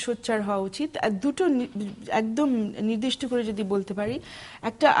একটু সোচ্চার হওয়া উচিত। দুটো একদম নির্দিষ্ট করে যদি বলতে পারি,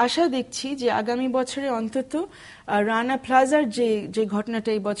 একটা আশা দেখছি যে আগামী বছরে অন্তত রানা প্লাজার যে ঘটনাটা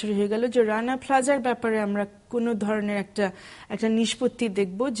এই বছরে হয়ে গেল, যে রানা প্লাজার ব্যাপারে আমরা কোনো ধরনের একটা নিষ্পত্তি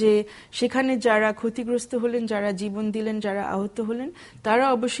দেখব, যে সেখানে যারা ক্ষতিগ্রস্ত হলেন, যারা জীবন দিলেন, যারা আহত হলেন, তারা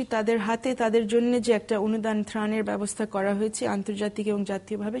অবশ্যই তাদের হাতে, তাদের জন্য যে একটা অনুদান ত্রাণের ব্যবস্থা করা হয়েছে আন্তর্জাতিক এবং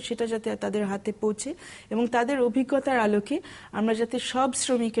জাতীয়ভাবে, সেটা যাতে তাদের হাতে পৌঁছে, এবং তাদের অভিজ্ঞতার আলোকে আমরা যাতে সব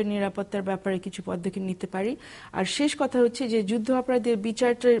শ্রমিকের নিরাপত্তার ব্যাপারে কিছু পদক্ষেপ নিতে পারি। আর শেষ কথা হচ্ছে যে যুদ্ধ অপরাধের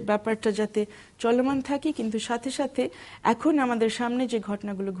বিচারটার ব্যাপারটা যাতে চলমান থাকে, কিন্তু সাথে সাথে এখন আমাদের সামনে যে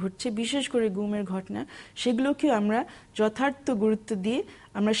ঘটনাগুলো ঘটছে, বিশেষ করে গুমের ঘটনা, সেগুলোকেও আমরা যথার্থ গুরুত্ব দিয়ে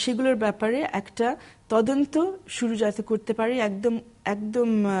আমরা সেগুলোর ব্যাপারে একটা তদন্ত শুরু যাতে করতে পারি, একদম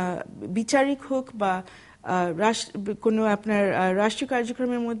বিচারিক হোক বা কোনো আপনার রাষ্ট্রীয়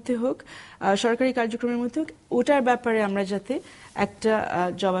কার্যক্রমের মধ্যে হোক, সরকারি কার্যক্রমের মধ্যে হোক, ওটার ব্যাপারে আমরা যাতে একটা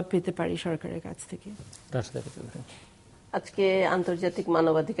জবাব পেতে পারি সরকারের কাছ থেকে। আজকে আন্তর্জাতিক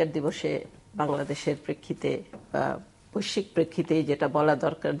মানবাধিকার দিবসে বাংলাদেশের প্রেক্ষিতে বা বৈশ্বিক প্রেক্ষিতে যেটা বলা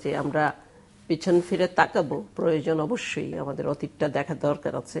দরকার, যে আমরা পিছন ফিরে তাকাবো, প্রয়োজন অবশ্যই, আমাদের অতীতটা দেখা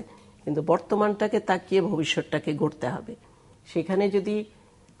দরকার আছে, কিন্তু বর্তমানটাকে তাকিয়ে ভবিষ্যৎটাকে গড়তে হবে। সেখানে যদি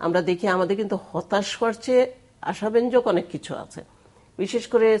আমরা দেখি, আমাদের কিন্তু হতাশ হওয়ার চেয়ে আশাব্যঞ্জক অনেক কিছু আছে। বিশেষ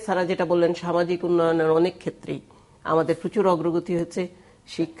করে সারা যেটা বললেন, সামাজিক উন্নয়নের অনেক ক্ষেত্রেই আমাদের প্রচুর অগ্রগতি হয়েছে।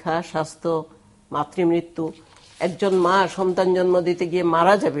 শিক্ষা, স্বাস্থ্য, মাতৃমৃত্যু, একজন মা সন্তান জন্ম দিতে গিয়ে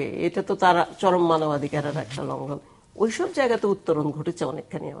মারা যাবে, এটা তো তার চরম মানবাধিকারের একটা লঙ্ঘন। ওইসব জায়গাতে উত্তরণ ঘটেছে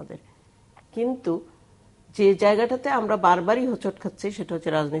অনেকখানি আমাদের, কিন্তু যে জায়গাটাতে আমরা বারবারই হোঁচট খাচ্ছি সেটা হচ্ছে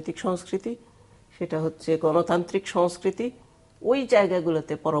রাজনৈতিক সংস্কৃতি, সেটা হচ্ছে গণতান্ত্রিক সংস্কৃতি। ওই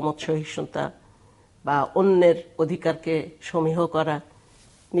জায়গাগুলোতে পরমত সহিষ্ণুতা বা অন্যের অধিকারকে সমীহ করা,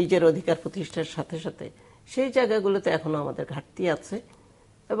 নিজের অধিকার প্রতিষ্ঠার সাথে সাথে সেই জায়গাগুলোতে এখনো আমাদের ঘাটতি আছে।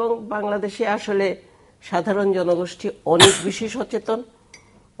 এবং বাংলাদেশে আসলে সাধারণ জনগোষ্ঠী অনেক বেশি সচেতন,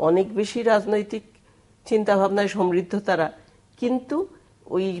 অনেক বেশি রাজনৈতিক চিন্তা ভাবনায় সমৃদ্ধ তারা, কিন্তু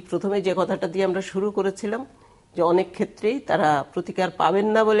ওই প্রথমে যে কথাটা দিয়ে আমরা শুরু করেছিলাম, যে অনেক ক্ষেত্রেই তারা প্রতিকার পাবেন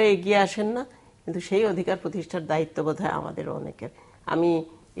না বলে এগিয়ে আসেন না, কিন্তু সেই অধিকার প্রতিষ্ঠার দায়িত্ব বোধ হয় আমাদের অনেকের। আমি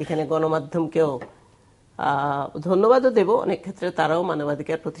এখানে গণমাধ্যমকেও ধন্যবাদও দেব, অনেক ক্ষেত্রে তারাও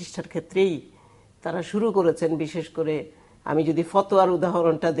মানবাধিকার প্রতিষ্ঠার ক্ষেত্রেই তারা শুরু করেছেন। বিশেষ করে আমি যদি ফতোয়ার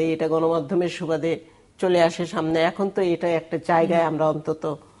উদাহরণটা দেই, এটা গণমাধ্যমের সুবাদে চলে আসে সামনে। এখন তো এটা একটা জায়গায় আমরা অন্তত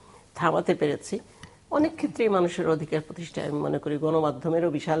থামাতে পেরেছি। অনেক ক্ষেত্রেই মানুষের অধিকার প্রতিষ্ঠায় আমি মনে করি গণমাধ্যমেরও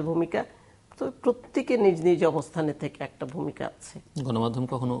বিশাল ভূমিকা, তো প্রত্যেকে নিজ নিজ অবস্থানে থেকে একটা ভূমিকা আছে। গণমাধ্যম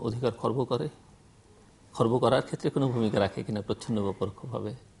কখনো অধিকার খর্ব করে, খর্ব করার ক্ষেত্রে কোনো ভূমিকা রাখে কিনা প্রচ্ছন্ন বা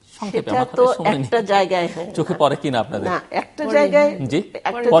পরোক্ষভাবে? সেটা তো একটা জায়গায় চোখে পড়ে কিনা আপনাদের? না, একটা জায়গায়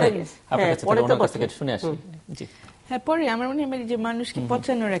শুনে আসি। জি, হ্যাঁ, পরে আমার মনে হয় যে মানুষকে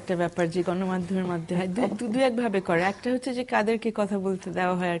পচানোর একটা ব্যাপার যে গণমাধ্যমের মধ্যে হয় দু এক ভাবে করে। একটা হচ্ছে যে কাদেরকে কথা বলতে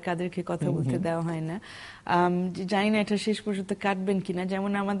দেওয়া হয় আর কাদেরকে কথা বলতে দেওয়া হয় না। জানি না এটা শেষ পর্যন্ত কাটবেন কিনা।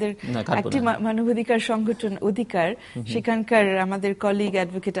 যেমন আমাদের একটি মানবাধিকার সংগঠন অধিকার, সেখানকার আমাদের কলিগ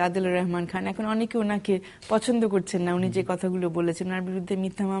অ্যাডভোকেট আদিলুর রহমান খান, এখন অনেকে ওনাকে পছন্দ করছেন না। উনি যে কথাগুলো বলেছেন, ওনার বিরুদ্ধে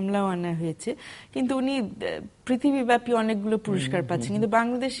মিথ্যা মামলাও আনা হয়েছে, কিন্তু উনি পৃথিবীব্যাপী অনেকগুলো পুরস্কার পাচ্ছেন, কিন্তু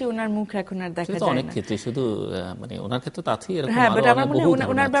বাংলাদেশে ওনার মুখ এখন আর দেখা যায় না। অনেক ক্ষেত্রে শুধু মানে ওনার ক্ষেত্রে তো আছেই এরকম। হ্যাঁ, বাট আমার মনে হয়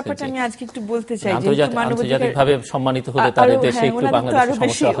ওনার ব্যাপারটা আমি আজকে একটু বলতে চাই যে আন্তর্জাতিকভাবে সম্মানিত হলে তাদের দেশে একটু বাংলাদেশে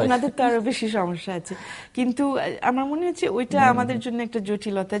সমস্যা হয়, ওনাদের তো আরো বেশি সমস্যা আছে। কিন্তু আমার মনে হচ্ছে ওইটা আমাদের জন্য একটা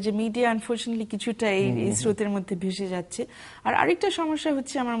জটিলতা যে মিডিয়া আনফরচুনেটলি কিছুটা এই স্রোতের মধ্যে ভেসে যাচ্ছে। আর আরেকটা সমস্যা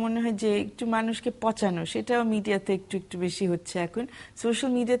হচ্ছে আমার মনে হয় যে একটু মানুষকে পচানো, সেটাও মিডিয়াতে একটু একটু বেশি হচ্ছে এখন।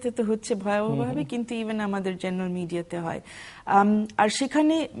 সোশ্যাল মিডিয়াতে তো হচ্ছে ভয়াবহভাবে, কিন্তু ইভেন আমাদের জেনারেল মিডিয়াতে হয়। আর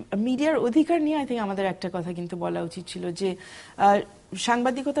সেখানে মিডিয়ার অধিকার নিয়ে আই থিঙ্ক আমাদের একটা কথা কিন্তু বলা উচিত ছিল যে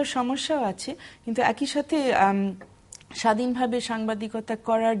সাংবাদিকতার সমস্যাও আছে, কিন্তু একই সাথে স্বাধীনভাবে সাংবাদিকতা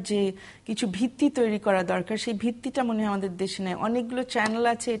করার যে কিছু ভিত্তি তৈরি করা দরকার, সেই ভিত্তিটা মনে হয় আমাদের দেশে নেই। অনেকগুলো চ্যানেল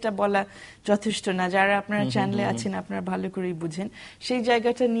আছে, এটা বলা যথেষ্ট না। যারা আপনারা চ্যানেলে আছেন আপনারা ভালো করেই বুঝেন। সেই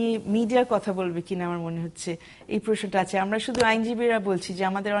জায়গাটা নিয়ে মিডিয়া কথা বলবে কিনা আমার মনে হচ্ছে এই প্রশ্নটা আছে। আমরা শুধু আইনজীবীরা বলছি যে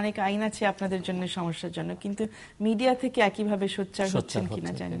আমাদের অনেক আইন আছে আপনাদের জন্য সমস্যার জন্য, কিন্তু মিডিয়া থেকে একইভাবে সোচ্চার হচ্ছেন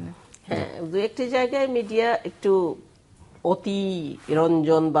কিনা জানি না। হ্যাঁ, দু একটি জায়গায় মিডিয়া একটু অতি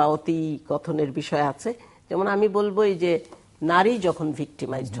রঞ্জন বা অতি কথনের বিষয় আছে। যেমন আমি বলবো এই যে নারী যখন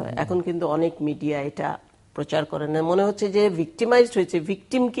ভিক্টিমাইজড হয়, এখন কিন্তু অনেক মিডিয়া এটা প্রচার করে না, মনে হচ্ছে যে ভিক্টিমাইজড হয়েছে,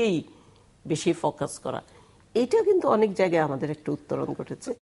 ভিকটিমকেই বেশি ফোকাস করা। এটা কিন্তু অনেক জায়গায় আমাদের একটু উত্তরণ ঘটেছে,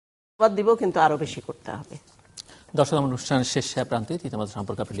 বাদ দিব, কিন্তু আরো বেশি করতে হবে। দর্শক, আমার অনুষ্ঠান শেষ প্রান্তে তৃতীয়মাত্রা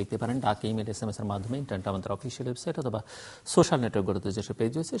সম্পর্কে আপনি লিখতে পারেন ডাক, ইমেল, SMS এর মাধ্যমে, ইন্টারনেট, আমাদের অফিসিয়াল ওয়েবসাইট অথবা সোশ্যাল নেটওয়ার্কগুলোতে যেসব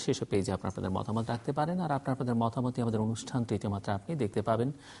পেজ রয়েছে সেসব পেজে আপনাদের মতামত রাখতে পারেন। আর আপনাদের মতামতই আমাদের অনুষ্ঠান তৃতীয় মাত্রা আপনি দেখতে পাবেন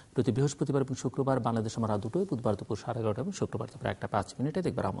প্রতি বৃহস্পতিবার এবং শুক্রবার বাংলাদেশ আমার 2টোয়, বুধবার দুপুর 11:30 এবং শুক্রবার দুপুর 1:05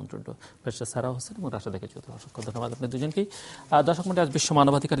 দেখবার আমন্ত্রণ। ব্যারিস্টার সারা হোসেন এবং রাশেদা চৌধুরী, অসংখ্য ধন্যবাদ আপনাদের দুজনকেই। দর্শক মণ্ডলী, আজ বিশ্ব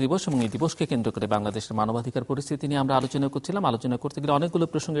মানবাধিকার দিবস এবং এই দিবসকে কেন্দ্র করে বাংলাদেশের মানবাধিকার পরিস্থিতি নিয়ে আমরা আলোচনা করছিলাম। আলোচনা করতে গেলে অনেকগুলো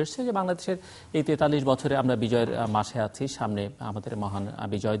প্রসঙ্গ এসেছে যে বাংলাদেশের এই 43 বছরে আমরা বিজয়ের মাসে আছি, সামনে আমাদের মহান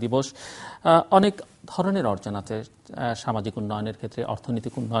বিজয় দিবস। অনেক ধরনের অর্জন আছে সামাজিক উন্নয়নের ক্ষেত্রে,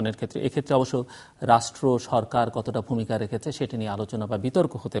 অর্থনৈতিক উন্নয়নের ক্ষেত্রে। এক্ষেত্রে অবশ্য রাষ্ট্র, সরকার কতটা ভূমিকা রেখেছে সেটি নিয়ে আলোচনা বা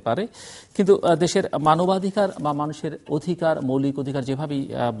বিতর্ক হতে পারে। কিন্তু দেশের মানবাধিকার বা মানুষের অধিকার, মৌলিক অধিকার যেভাবেই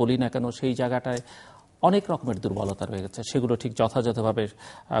বলি না কেন, সেই জায়গাটায় অনেক রকমের দুর্বলতা রয়ে গেছে। সেগুলো ঠিক যথাযথভাবে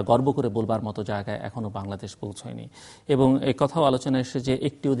গর্ব করে বলবার মতো জায়গায় এখনো বাংলাদেশ পৌঁছয়নি। এবং এই কথাও আলোচনা এসে যে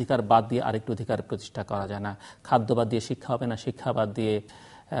একটি অধিকার বাদ দিয়ে আরেকটি অধিকার প্রতিষ্ঠা করা যায় না। খাদ্য বাদ দিয়ে শিক্ষা হবে না, শিক্ষা বাদ দিয়ে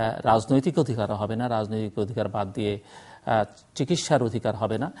রাজনৈতিক অধিকারও হবে না, রাজনৈতিক অধিকার বাদ দিয়ে চিকিৎসার অধিকার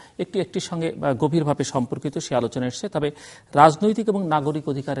হবে না। একটির সঙ্গে গভীরভাবে সম্পর্কিত সে আলোচনা এসেছে। তবে রাজনৈতিক এবং নাগরিক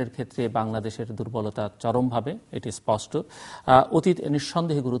অধিকারের ক্ষেত্রে বাংলাদেশের দুর্বলতা চরমভাবে, এটি স্পষ্ট। অতীত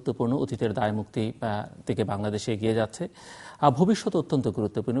নিঃসন্দেহে গুরুত্বপূর্ণ, অতীতের দায়মুক্তি থেকে বাংলাদেশে এগিয়ে যাচ্ছে। ভবিষ্যৎ অত্যন্ত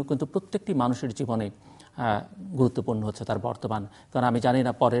গুরুত্বপূর্ণ, কিন্তু প্রত্যেকটি মানুষের জীবনে গুরুত্বপূর্ণ হচ্ছে তার বর্তমান। কারণ আমি জানি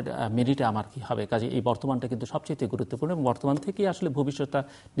না পরের মিনিটে আমার কি হবে, কাজে এই বর্তমানটা কিন্তু সবচেয়ে গুরুত্বপূর্ণ এবং বর্তমান থেকেই আসলে ভবিষ্যৎটা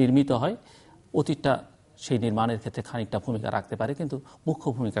নির্মিত হয়। অতীতটা সেই নির্মাণের ক্ষেত্রে খানিকটা ভূমিকা রাখতে পারে, কিন্তু মুখ্য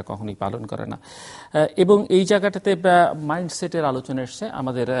ভূমিকা কখনোই পালন করে না। এবং এই জায়গাটাতে মাইন্ডসেটের আলোচনা এসছে।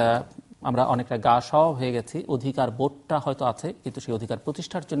 আমরা অনেকটা গা সওয়া হয়ে গেছি। অধিকার বোধটা হয়তো আছে, কিন্তু সেই অধিকার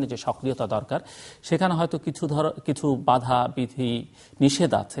প্রতিষ্ঠার জন্য যে সক্রিয়তা দরকার, সেখানে হয়তো কিছু বাধা বিধি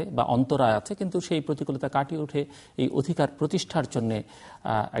নিষেধ আছে বা অন্তরায় আছে, কিন্তু সেই প্রতিকূলতা কাটিয়ে উঠে এই অধিকার প্রতিষ্ঠার জন্য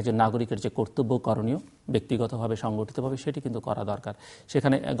একজন নাগরিকের যে কর্তব্য করণীয় ব্যক্তিগতভাবে, সংগঠিতভাবে, সেটি কিন্তু করা দরকার।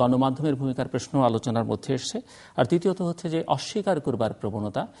 সেখানে গণমাধ্যমের ভূমিকার প্রশ্ন আলোচনার মধ্যে এসছে। আর দ্বিতীয়ত হচ্ছে যে অস্বীকার করবার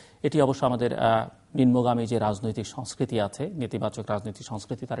প্রবণতা। এটি অবশ্য আমাদের নিম্নগামী যে রাজনৈতিক সংস্কৃতি আছে, নেতিবাচক রাজনৈতিক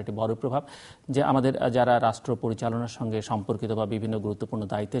সংস্কৃতি, তার একটি বড় প্রভাব। যে আমাদের যারা রাষ্ট্র পরিচালনার সঙ্গে সম্পর্কিত বা বিভিন্ন গুরুত্বপূর্ণ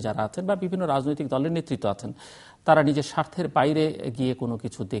দায়িত্বে যারা আছেন বা বিভিন্ন রাজনৈতিক দলের নেতৃত্ব আছেন, তারা নিজের স্বার্থের বাইরে গিয়ে কোনো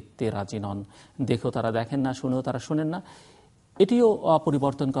কিছু দেখতে রাজি নন। দেখেও তারা দেখেন না, শুনেও তারা শোনেন না। এটিও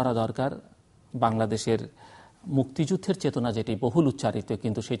পরিবর্তন করা দরকার। বাংলাদেশের মুক্তিযুদ্ধের চেতনা যেটি বহুল উচ্চারিত,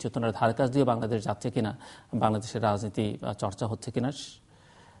 কিন্তু সেই চেতনার ধার কাছ দিয়ে বাংলাদেশ যাচ্ছে কিনা, বাংলাদেশের রাজনীতি চর্চা হচ্ছে কিনা,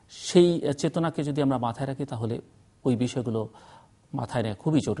 সেই চেতনাকে যদি আমরা মাথায় রাখি, তাহলে ওই বিষয়গুলো মাথায় নেওয়া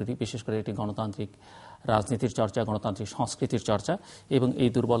খুবই জরুরি। বিশেষ করে একটি গণতান্ত্রিক রাজনীতির চর্চা, গণতান্ত্রিক সংস্কৃতির চর্চা এবং এই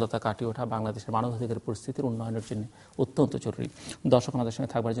দুর্বলতা কাটিয়ে ওঠা বাংলাদেশের মানবাধিকার পরিস্থিতির উন্নয়নের জন্য অত্যন্ত জরুরি। দর্শক আমাদের সঙ্গে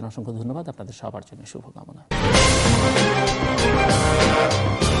থাকবার জন্য অসংখ্য ধন্যবাদ। আপনাদের সবার জন্য শুভকামনা।